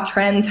TikTok,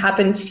 trends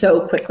happen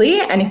so quickly.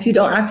 And if you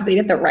don't activate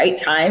at the right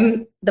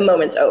time, the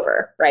moment's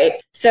over,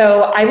 right?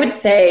 So I would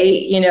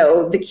say,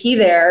 the key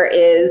there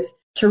is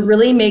to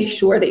really make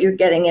sure that you're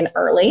getting in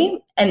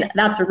early. And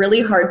that's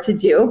really hard to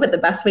do. But the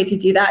best way to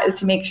do that is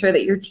to make sure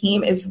that your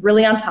team is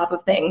really on top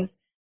of things.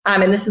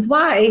 And this is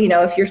why,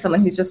 if you're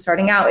someone who's just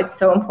starting out, it's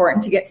so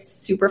important to get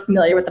super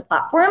familiar with the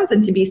platforms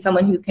and to be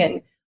someone who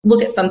can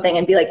look at something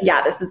and be like,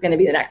 yeah, this is going to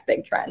be the next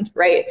big trend,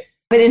 right?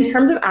 But in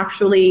terms of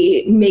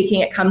actually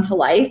making it come to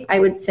life, I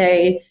would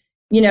say,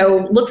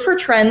 look for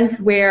trends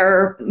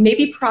where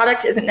maybe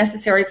product isn't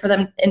necessary for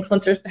them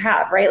influencers to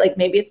have, right? Like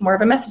maybe it's more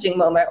of a messaging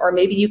moment, or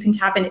maybe you can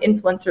tap into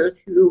influencers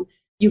who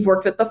you've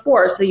worked with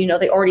before. So,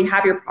 they already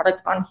have your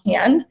product on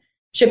hand.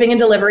 Shipping and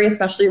delivery,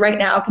 especially right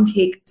now, can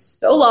take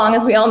so long,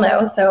 as we all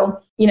know.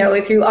 So,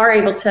 if you are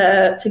able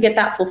to get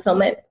that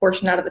fulfillment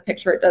portion out of the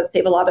picture, it does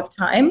save a lot of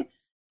time.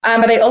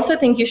 But I also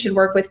think you should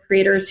work with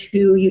creators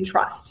who you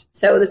trust.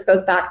 So this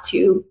goes back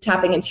to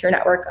tapping into your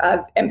network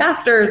of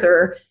ambassadors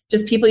or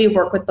just people you've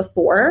worked with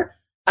before.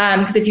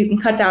 Because if you can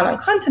cut down on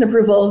content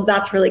approvals,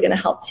 that's really going to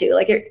help too.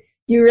 Like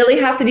you really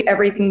have to do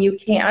everything you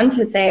can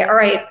to say, all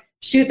right,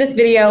 shoot this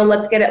video,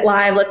 let's get it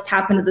live, let's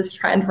tap into this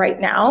trend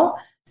right now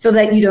so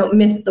that you don't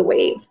miss the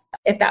wave,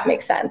 if that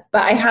makes sense.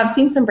 But I have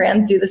seen some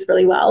brands do this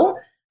really well,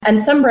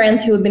 and some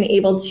brands who have been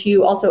able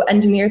to also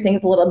engineer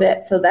things a little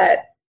bit so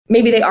that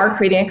maybe they are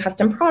creating a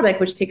custom product,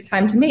 which takes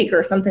time to make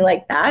or something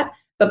like that.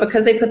 But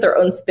because they put their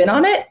own spin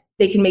on it,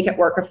 they can make it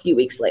work a few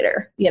weeks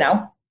later,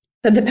 So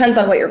it depends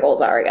on what your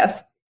goals are, I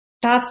guess.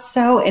 That's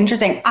so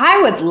interesting.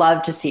 I would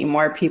love to see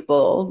more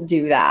people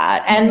do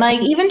that and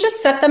like even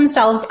just set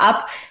themselves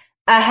up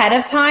ahead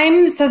of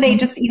time so they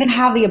just even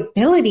have the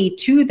ability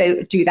to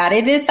do that.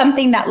 It is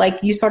something that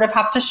like you sort of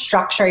have to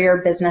structure your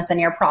business and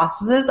your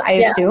processes, I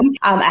assume,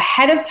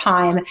 ahead of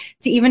time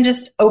to even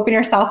just open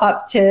yourself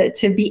up to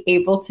be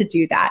able to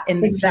do that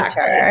in the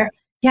future.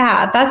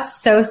 Yeah,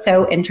 that's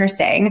so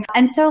interesting.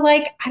 And so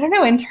like, I don't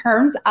know, in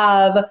terms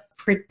of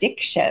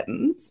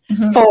predictions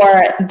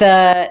for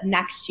the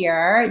next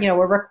year,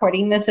 we're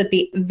recording this at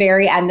the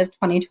very end of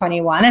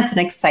 2021. It's an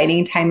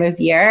exciting time of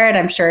year. And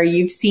I'm sure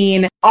you've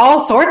seen all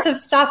sorts of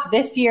stuff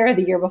this year,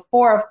 the year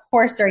before, of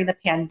course, during the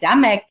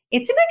pandemic.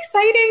 It's an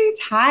exciting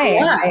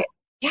time.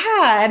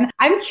 Yeah. And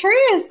I'm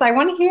curious. I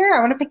want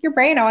to pick your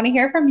brain. I want to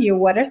hear from you.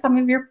 What are some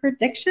of your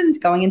predictions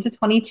going into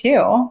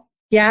 22?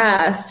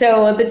 Yeah.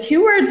 So the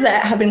two words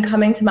that have been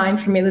coming to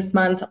mind for me this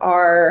month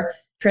are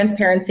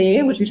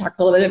transparency, which we talked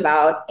a little bit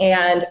about,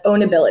 and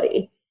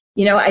ownability.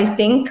 I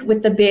think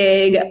with the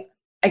big,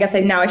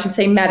 I should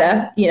say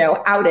Meta,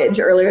 outage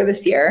earlier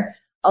this year,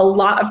 a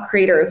lot of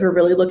creators were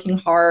really looking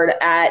hard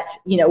at,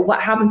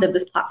 what happens if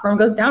this platform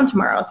goes down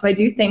tomorrow. So I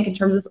do think in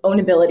terms of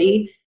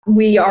ownability,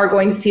 we are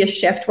going to see a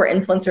shift where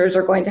influencers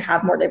are going to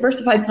have more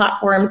diversified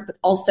platforms, but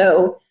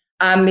also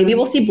maybe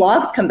we'll see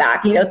blogs come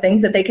back,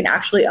 things that they can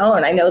actually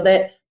own. I know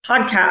that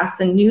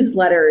podcasts and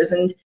newsletters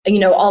and,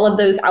 all of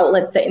those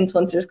outlets that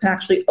influencers can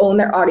actually own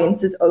their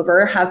audiences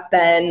over have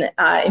been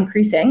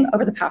increasing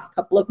over the past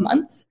couple of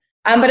months.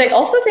 But I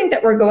also think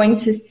that we're going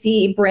to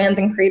see brands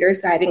and creators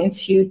diving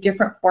into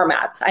different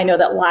formats. I know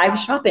that live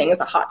shopping is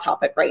a hot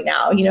topic right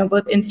now.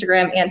 Both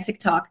Instagram and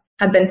TikTok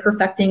have been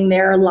perfecting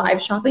their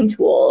live shopping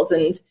tools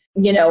and,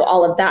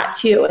 all of that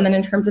too. And then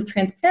in terms of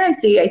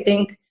transparency, I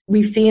think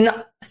we've seen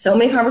so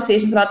many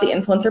conversations about the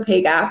influencer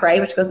pay gap, right?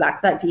 Which goes back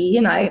to that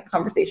DE&I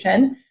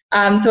conversation.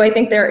 So I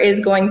think there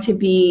is going to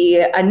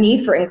be a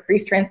need for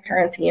increased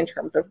transparency in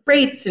terms of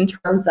rates, in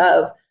terms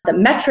of the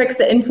metrics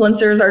that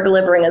influencers are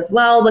delivering as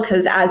well,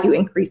 because as you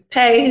increase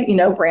pay,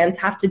 brands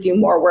have to do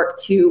more work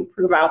to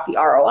prove out the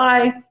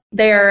ROI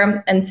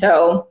there. And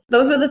so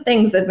those are the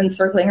things that have been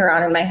circling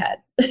around in my head.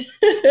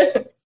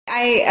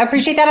 I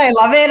appreciate that. I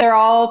love it. They're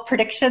all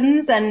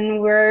predictions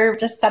and we're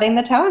just setting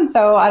the tone.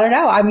 So I don't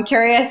know. I'm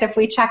curious if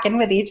we check in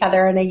with each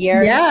other in a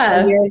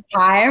year's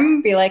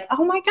time, be like,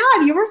 oh my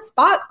God, you were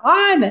spot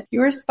on. You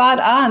were spot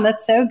on.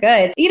 That's so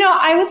good.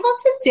 I would love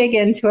to dig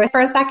into it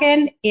for a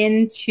second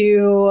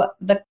into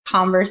the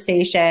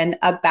conversation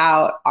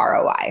about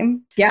ROI.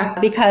 Yeah.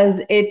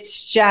 Because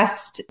it's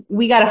just,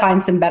 we got to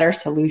find some better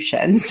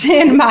solutions,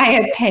 in my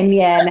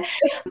opinion.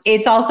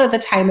 It's also the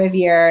time of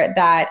year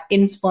that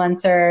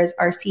influencers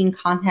are seeing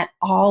content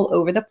all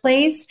over the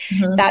place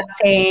that's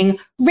saying,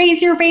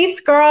 raise your rates,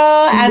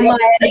 girl, and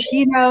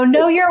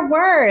know your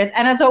worth.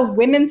 And as a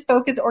women's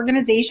focused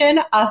organization,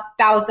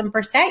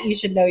 1,000% you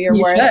should know your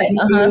worth. And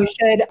you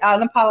should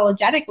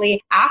unapologetically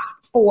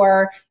ask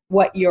for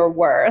what you're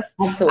worth.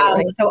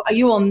 Absolutely. So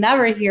you will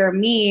never hear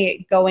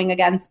me going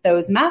against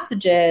those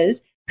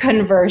messages.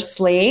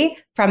 Conversely,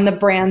 from the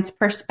brand's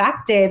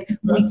perspective,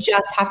 we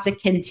just have to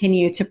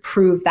continue to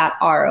prove that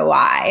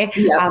ROI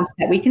so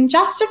that we can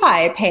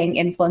justify paying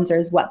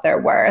influencers what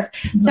they're worth.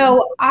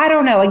 So I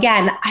don't know.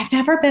 Again, I've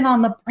never been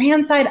on the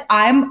brand side.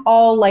 I'm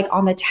all like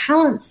on the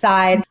talent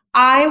side.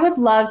 I would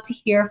love to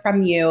hear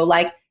from you.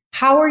 Like,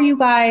 how are you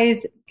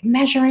guys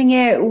measuring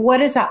it? What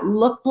does that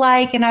look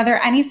like? And are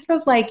there any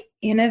sort of like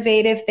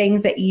innovative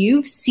things that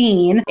you've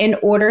seen in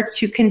order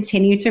to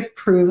continue to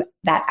prove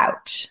that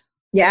out?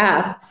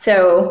 Yeah.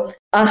 So,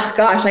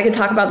 I could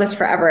talk about this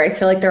forever. I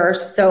feel like there are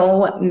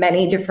so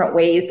many different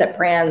ways that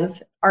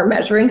brands are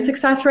measuring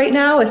success right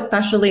now,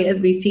 especially as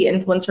we see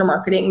influencer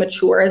marketing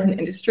mature as an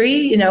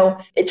industry.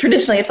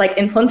 Traditionally it's like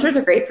influencers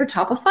are great for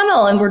top of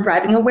funnel and we're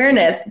driving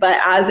awareness.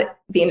 But as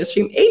the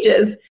industry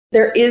ages,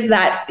 there is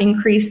that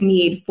increased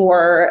need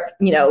for,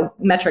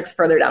 metrics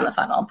further down the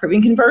funnel,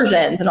 proving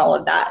conversions and all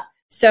of that.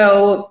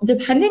 So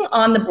depending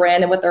on the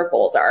brand and what their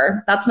goals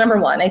are, that's number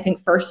one. I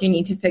think first you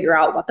need to figure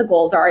out what the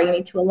goals are. You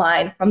need to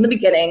align from the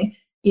beginning.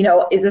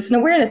 Is this an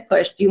awareness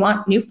push? Do you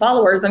want new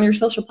followers on your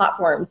social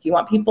platforms? Do you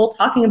want people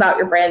talking about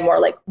your brand more?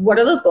 Like, what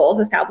are those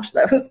goals? Establish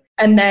those.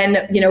 And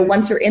then,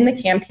 once you're in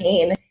the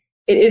campaign,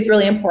 it is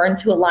really important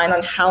to align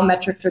on how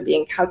metrics are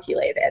being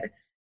calculated.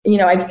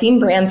 I've seen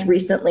brands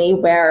recently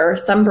where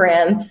some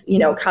brands,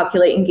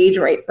 calculate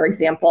engagement rate, for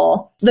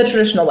example, the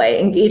traditional way,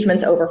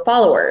 engagements over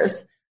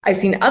followers. I've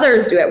seen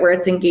others do it where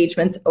it's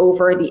engagements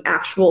over the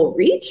actual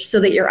reach so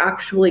that you're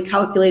actually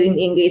calculating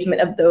the engagement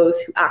of those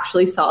who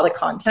actually saw the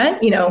content.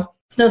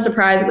 It's no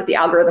surprise with the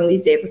algorithm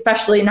these days,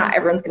 especially not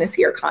everyone's going to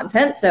see your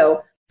content.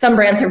 So some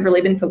brands have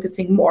really been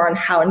focusing more on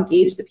how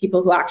engaged the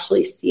people who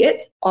actually see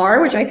it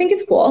are, which I think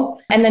is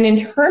cool. And then in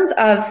terms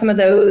of some of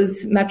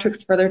those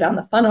metrics further down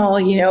the funnel,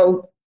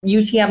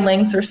 UTM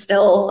links are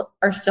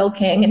still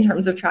king in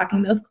terms of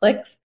tracking those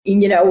clicks,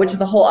 which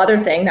is a whole other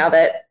thing now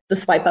that the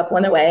swipe up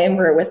went away and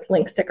we're with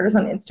link stickers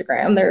on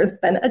Instagram. There's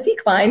been a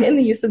decline in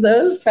the use of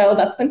those. So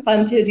that's been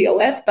fun to deal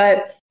with.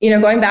 But,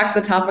 going back to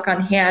the topic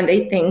on hand,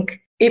 I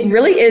think it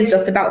really is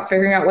just about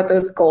figuring out what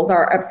those goals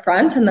are up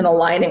front and then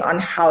aligning on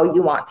how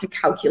you want to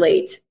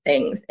calculate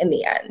things in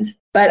the end.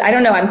 But I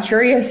don't know, I'm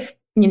curious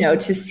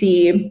to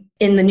see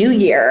in the new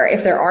year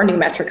if there are new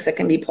metrics that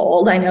can be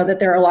pulled. I know that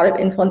there are a lot of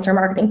influencer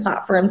marketing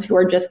platforms who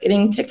are just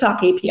getting TikTok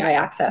API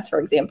access, for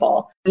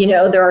example.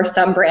 There are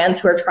some brands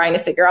who are trying to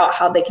figure out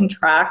how they can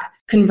track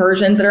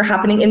conversions that are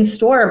happening in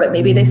store, but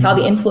maybe they saw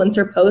the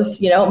influencer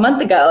post, a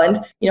month ago.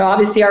 And,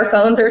 obviously our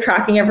phones are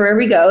tracking everywhere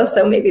we go.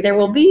 So maybe there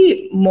will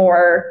be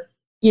more,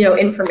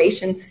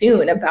 information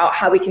soon about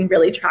how we can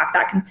really track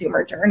that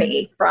consumer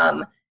journey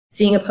from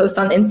seeing a post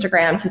on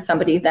Instagram to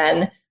somebody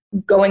then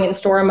going in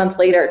store a month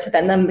later to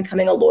then them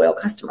becoming a loyal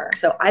customer.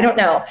 So I don't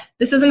know.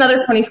 This is another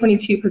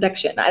 2022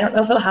 prediction. I don't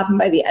know if it'll happen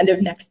by the end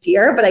of next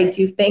year, but I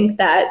do think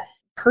that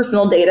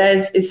personal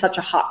data is such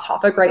a hot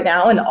topic right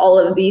now. And all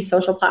of these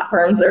social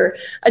platforms are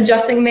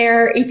adjusting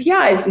their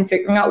APIs and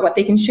figuring out what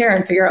they can share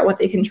and figure out what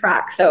they can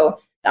track. So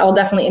that will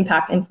definitely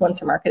impact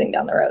influencer marketing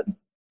down the road.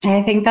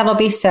 I think that'll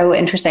be so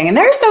interesting. And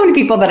there are so many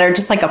people that are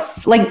just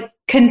like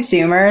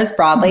consumers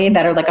broadly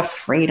that are like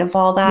afraid of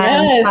all that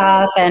and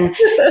stuff. And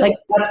like,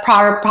 that's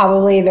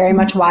probably very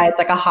much why it's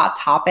like a hot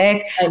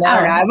topic. I don't know.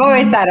 I've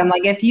always said, I'm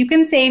like, if you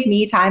can save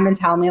me time and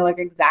tell me like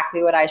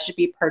exactly what I should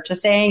be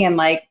purchasing and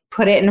like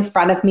put it in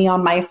front of me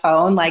on my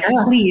phone, like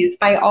please,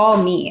 by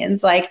all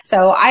means. Like,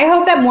 so I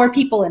hope that more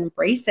people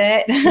embrace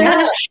it.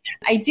 Yeah.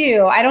 I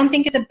do. I don't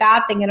think it's a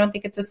bad thing. I don't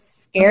think it's a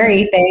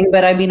scary thing,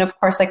 but I mean, of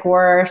course, like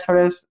we're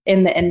sort of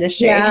in the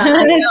industry.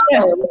 Yeah,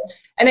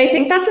 and I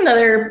think that's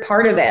another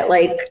part of it.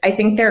 Like, I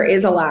think there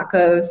is a lack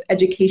of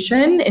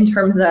education in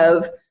terms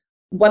of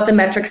what the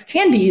metrics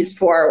can be used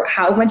for,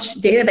 how much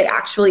data they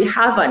actually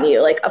have on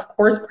you. Like, of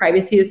course,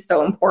 privacy is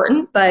so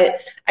important,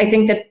 but I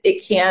think that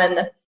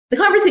the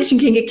conversation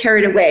can get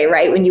carried away,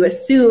 right? When you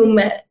assume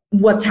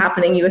what's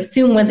happening, you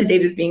assume when the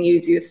data is being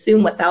used, you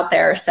assume what's out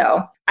there.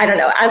 So I don't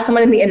know, as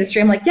someone in the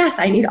industry, I'm like, yes,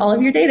 I need all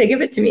of your data,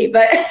 give it to me.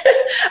 But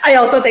I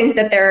also think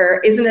that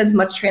there isn't as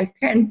much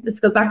transparency. This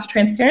goes back to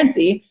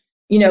transparency,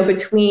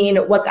 between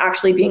what's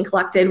actually being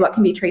collected, what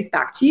can be traced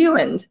back to you.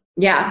 And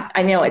yeah,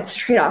 I know it's a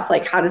trade-off.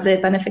 Like, how does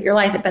it benefit your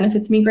life? It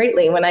benefits me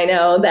greatly when I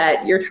know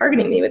that you're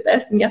targeting me with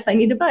this. And yes, I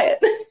need to buy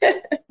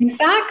it.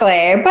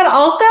 Exactly. But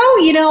also,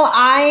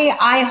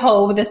 I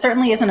hope, this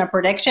certainly isn't a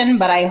prediction,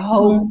 but I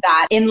hope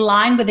that in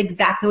line with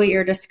exactly what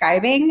you're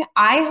describing,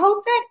 I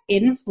hope that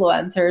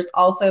influencers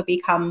also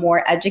become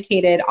more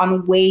educated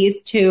on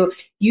ways to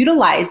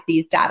utilize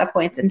these data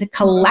points and to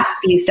collect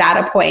these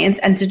data points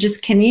and to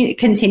just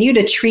continue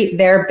to treat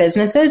their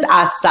businesses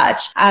as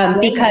such.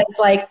 Because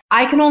like,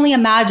 I can only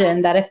imagine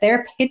that if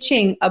they're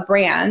pitching a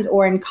brand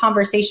or in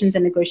conversations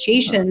and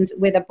negotiations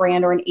with a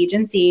brand or an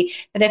agency,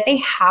 that if they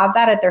have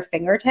that at their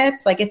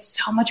fingertips, like it's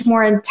so much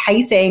more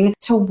enticing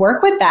to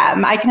work with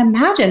them. I can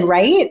imagine,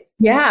 right?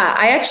 Yeah,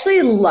 I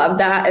actually love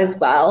that as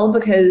well,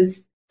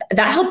 because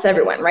that helps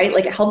everyone, right?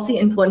 Like, it helps the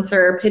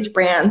influencer pitch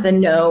brands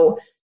and know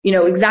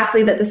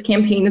exactly that this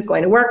campaign is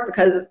going to work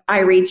because I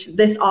reach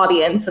this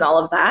audience and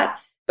all of that.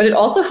 But it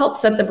also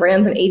helps set the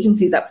brands and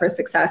agencies up for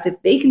success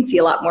if they can see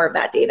a lot more of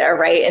that data,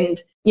 right?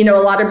 And, a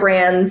lot of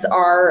brands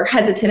are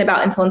hesitant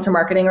about influencer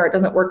marketing, or it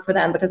doesn't work for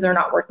them because they're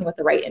not working with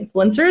the right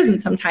influencers.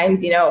 And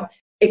sometimes,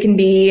 it can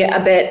be a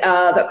bit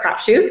of a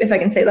crapshoot, if I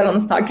can say that on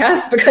this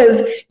podcast,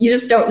 because you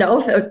just don't know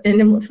if an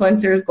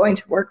influencer is going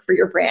to work for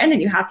your brand,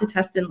 and you have to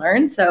test and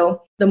learn.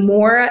 So the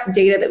more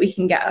data that we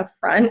can get up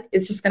front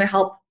is just going to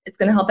help. It's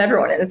going to help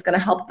everyone, and it's going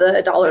to help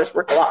the dollars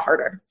work a lot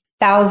harder.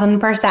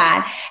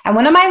 1,000%. And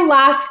one of my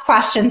last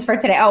questions for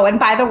today. Oh, and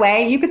by the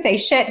way, you could say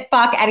shit,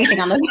 fuck,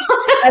 anything on this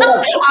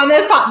on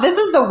this pod. This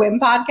is the WIM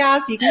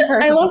podcast. You can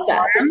curse. I love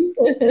that.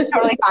 It's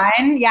totally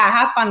fine. Yeah,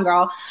 have fun,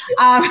 girl.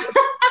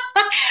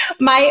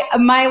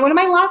 My one of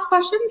my last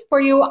questions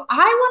for you. I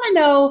want to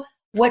know,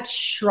 what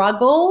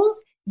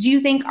struggles do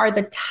you think are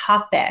the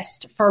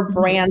toughest for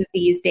brands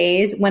these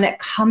days when it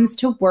comes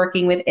to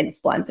working with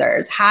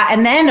influencers?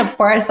 And then, of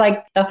course,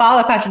 like the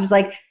follow-up question is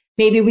like,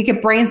 maybe we could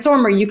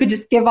brainstorm, or you could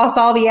just give us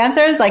all the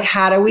answers. Like,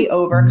 how do we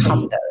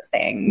overcome those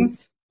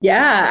things?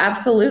 Yeah,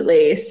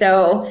 absolutely.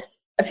 So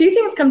a few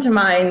things come to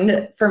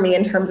mind for me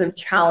in terms of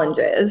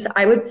challenges.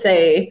 I would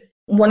say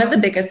one of the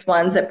biggest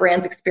ones that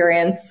brands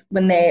experience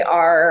when they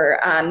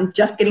are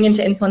just getting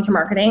into influencer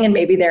marketing, and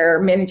maybe they're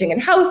managing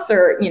in-house,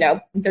 or,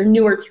 they're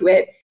newer to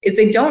it, is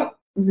they don't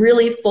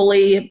really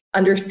fully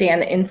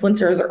understand that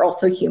influencers are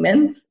also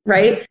humans,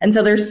 right? And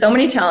so there's so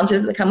many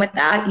challenges that come with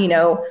that.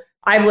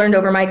 I've learned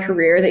over my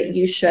career that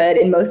you should,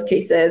 in most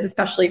cases,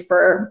 especially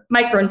for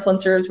micro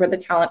influencers where the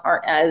talent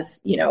aren't as,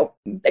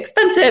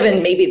 expensive,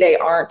 and maybe they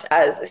aren't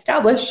as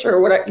established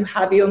or what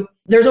have you,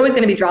 there's always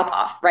going to be drop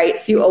off, right?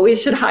 So you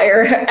always should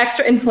hire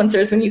extra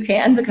influencers when you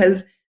can,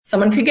 because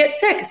someone could get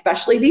sick,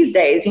 especially these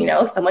days.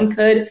 Someone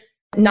could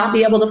not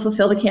be able to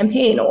fulfill the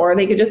campaign, or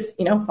they could just,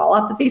 fall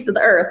off the face of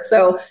the earth.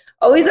 So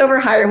always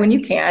overhire when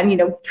you can,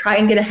 try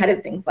and get ahead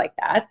of things like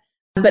that.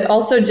 But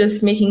also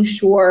just making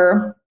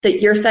sure that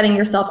you're setting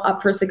yourself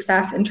up for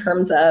success in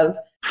terms of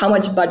how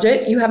much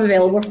budget you have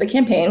available for the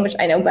campaign, which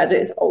I know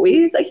budget is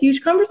always a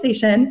huge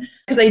conversation,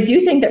 because I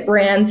do think that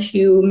brands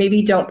who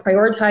maybe don't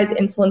prioritize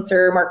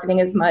influencer marketing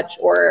as much,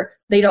 or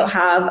they don't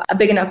have a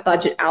big enough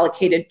budget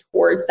allocated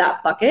towards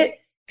that bucket,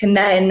 can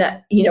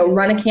then,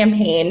 run a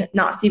campaign,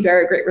 not see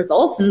very great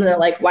results. And they're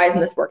like, why isn't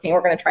this working?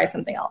 We're going to try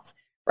something else,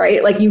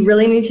 right? Like you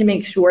really need to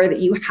make sure that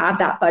you have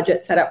that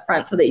budget set up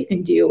front so that you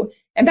can do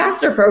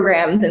ambassador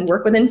programs and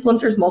work with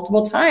influencers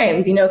multiple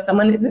times.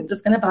 Someone isn't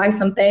just going to buy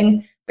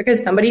something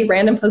because somebody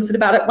random posted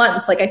about it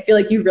once. Like, I feel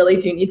like you really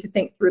do need to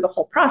think through the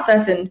whole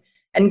process and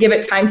give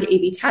it time to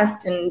A/B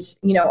test and,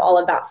 all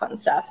of that fun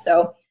stuff.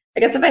 So I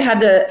guess if I had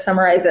to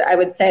summarize it, I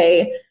would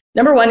say,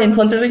 number one,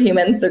 influencers are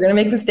humans. They're going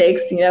to make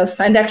mistakes,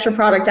 send extra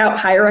product out,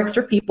 hire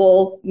extra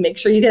people, make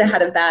sure you get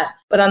ahead of that.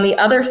 But on the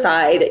other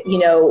side,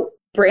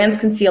 brands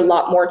can see a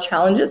lot more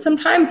challenges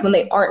sometimes when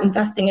they aren't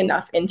investing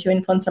enough into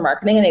influencer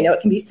marketing. And I know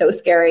it can be so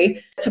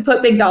scary to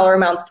put big dollar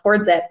amounts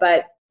towards it.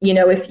 But,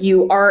 if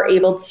you are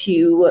able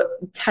to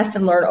test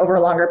and learn over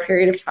a longer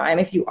period of time,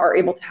 if you are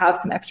able to have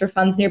some extra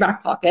funds in your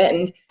back pocket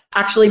and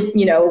actually,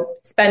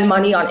 spend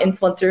money on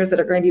influencers that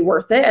are going to be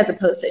worth it, as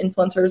opposed to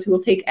influencers who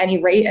will take any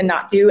rate and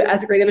not do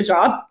as great of a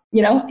job.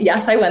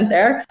 Yes, I went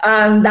there.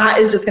 That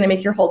is just going to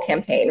make your whole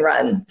campaign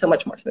run so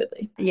much more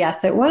smoothly.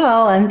 Yes, it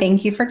will. And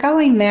thank you for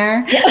going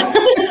there.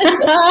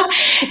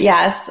 Yes,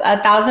 yes,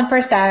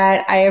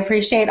 1,000%. I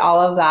appreciate all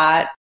of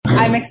that.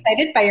 I'm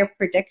excited by your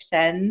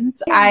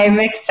predictions.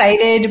 I'm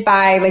excited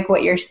by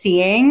what you're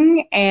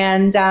seeing.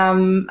 And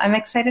I'm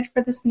excited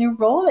for this new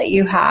role that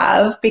you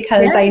have,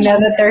 because I know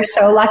that they're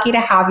so lucky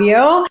to have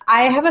you.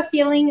 I have a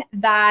feeling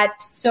that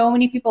so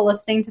many people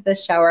listening to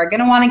this show are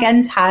going to want to get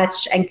in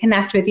touch and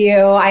connect with you.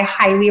 I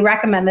highly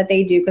recommend that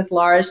they do, because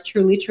Laura is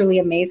truly, truly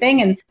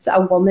amazing and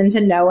a woman to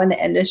know in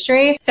the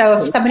industry.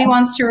 So if somebody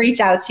wants to reach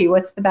out to you,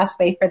 what's the best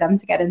way for them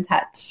to get in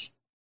touch?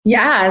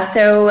 Yeah,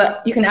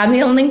 so you can add me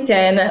on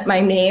LinkedIn.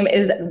 My name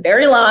is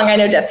very long. I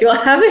know Jesse will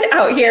have it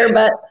out here,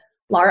 but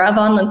Laura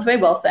Von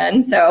Linsway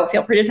Wilson. So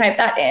feel free to type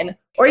that in.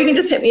 Or you can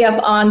just hit me up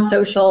on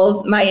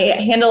socials. My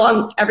handle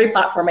on every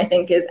platform, I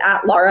think, is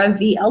at Laura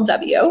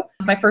VLW.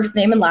 It's my first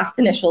name and last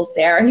initials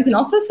there. And you can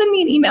also send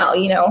me an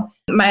email.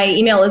 My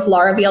email is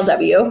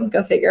lauravlw,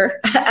 go figure,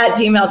 at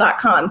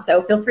gmail.com.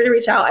 So feel free to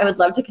reach out. I would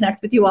love to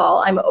connect with you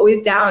all. I'm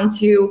always down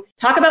to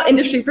talk about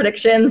industry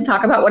predictions,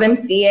 talk about what I'm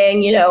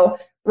seeing,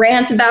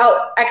 rant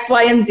about X,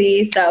 Y, and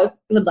Z. So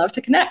would love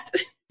to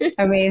connect.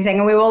 Amazing.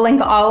 And we will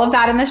link all of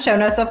that in the show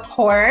notes, of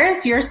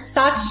course. You're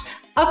such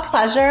a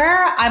pleasure.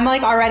 I'm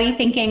already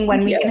thinking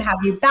when we can have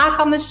you back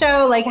on the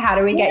show, how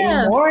do we get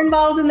you more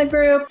involved in the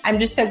group? I'm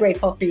just so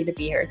grateful for you to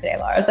be here today,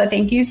 Laura. So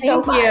thank you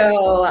so much. Thank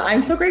you.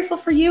 I'm so grateful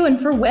for you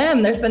and for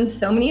WIM. There's been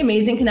so many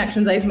amazing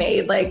connections I've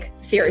made.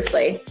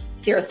 Seriously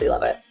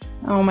love it.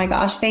 Oh my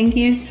gosh, thank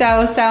you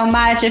so, so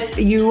much. If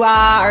you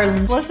are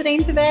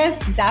listening to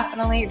this,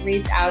 definitely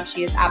reach out.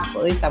 She is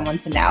absolutely someone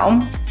to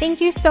know.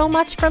 Thank you so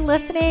much for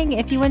listening.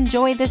 If you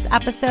enjoyed this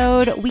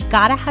episode, we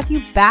gotta have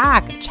you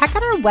back. Check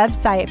out our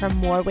website for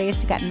more ways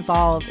to get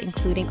involved,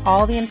 including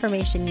all the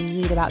information you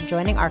need about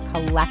joining our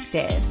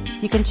collective.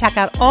 You can check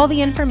out all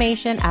the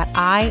information at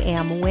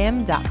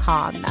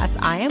iamwim.com. That's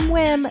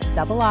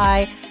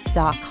iamwim.com.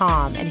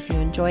 And if you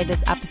enjoyed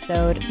this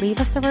episode, leave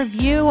us a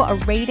review, a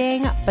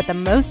rating. But the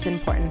most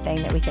important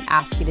thing that we could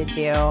ask you to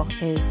do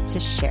is to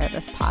share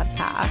this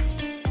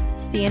podcast.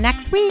 See you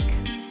next week.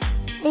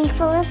 Thanks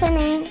for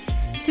listening.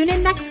 Tune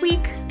in next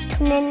week.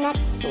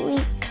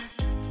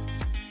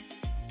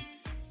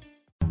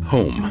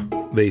 Home.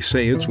 They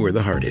say it's where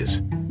the heart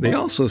is. They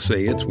also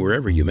say it's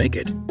wherever you make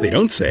it. They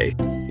don't say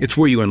it's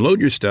where you unload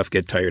your stuff,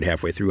 get tired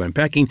halfway through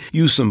unpacking,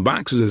 use some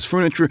boxes as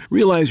furniture,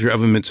 realize your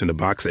oven mitt's in a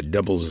box that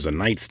doubles as a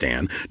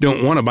nightstand,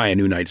 don't want to buy a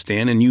new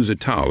nightstand, and use a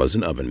towel as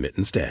an oven mitt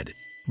instead.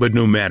 But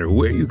no matter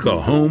where you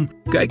call home,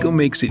 Geico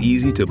makes it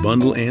easy to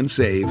bundle and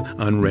save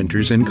on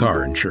renters and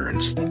car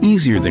insurance.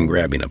 Easier than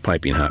grabbing a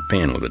piping hot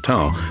pan with a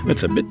towel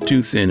that's a bit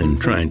too thin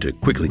and trying to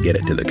quickly get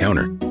it to the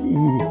counter.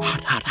 Ooh,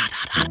 hot, hot, hot,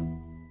 hot, hot.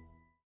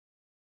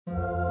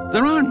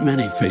 There aren't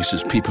many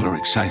faces people are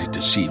excited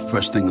to see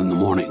first thing in the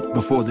morning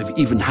before they've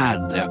even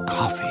had their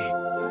coffee.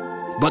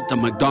 But the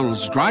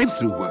McDonald's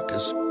drive-thru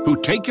workers who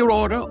take your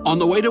order on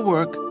the way to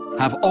work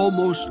have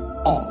almost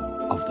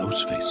all of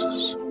those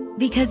faces.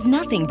 Because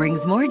nothing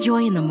brings more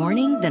joy in the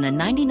morning than a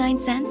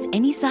 99-cent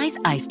any size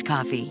iced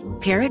coffee.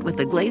 Pair it with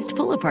a glazed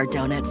pull-apart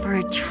donut for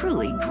a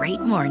truly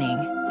great morning.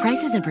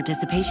 Prices and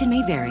participation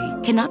may vary.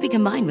 Cannot be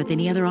combined with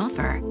any other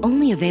offer.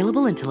 Only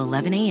available until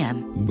 11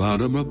 a.m.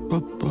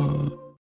 Ba-da-ba-ba-ba.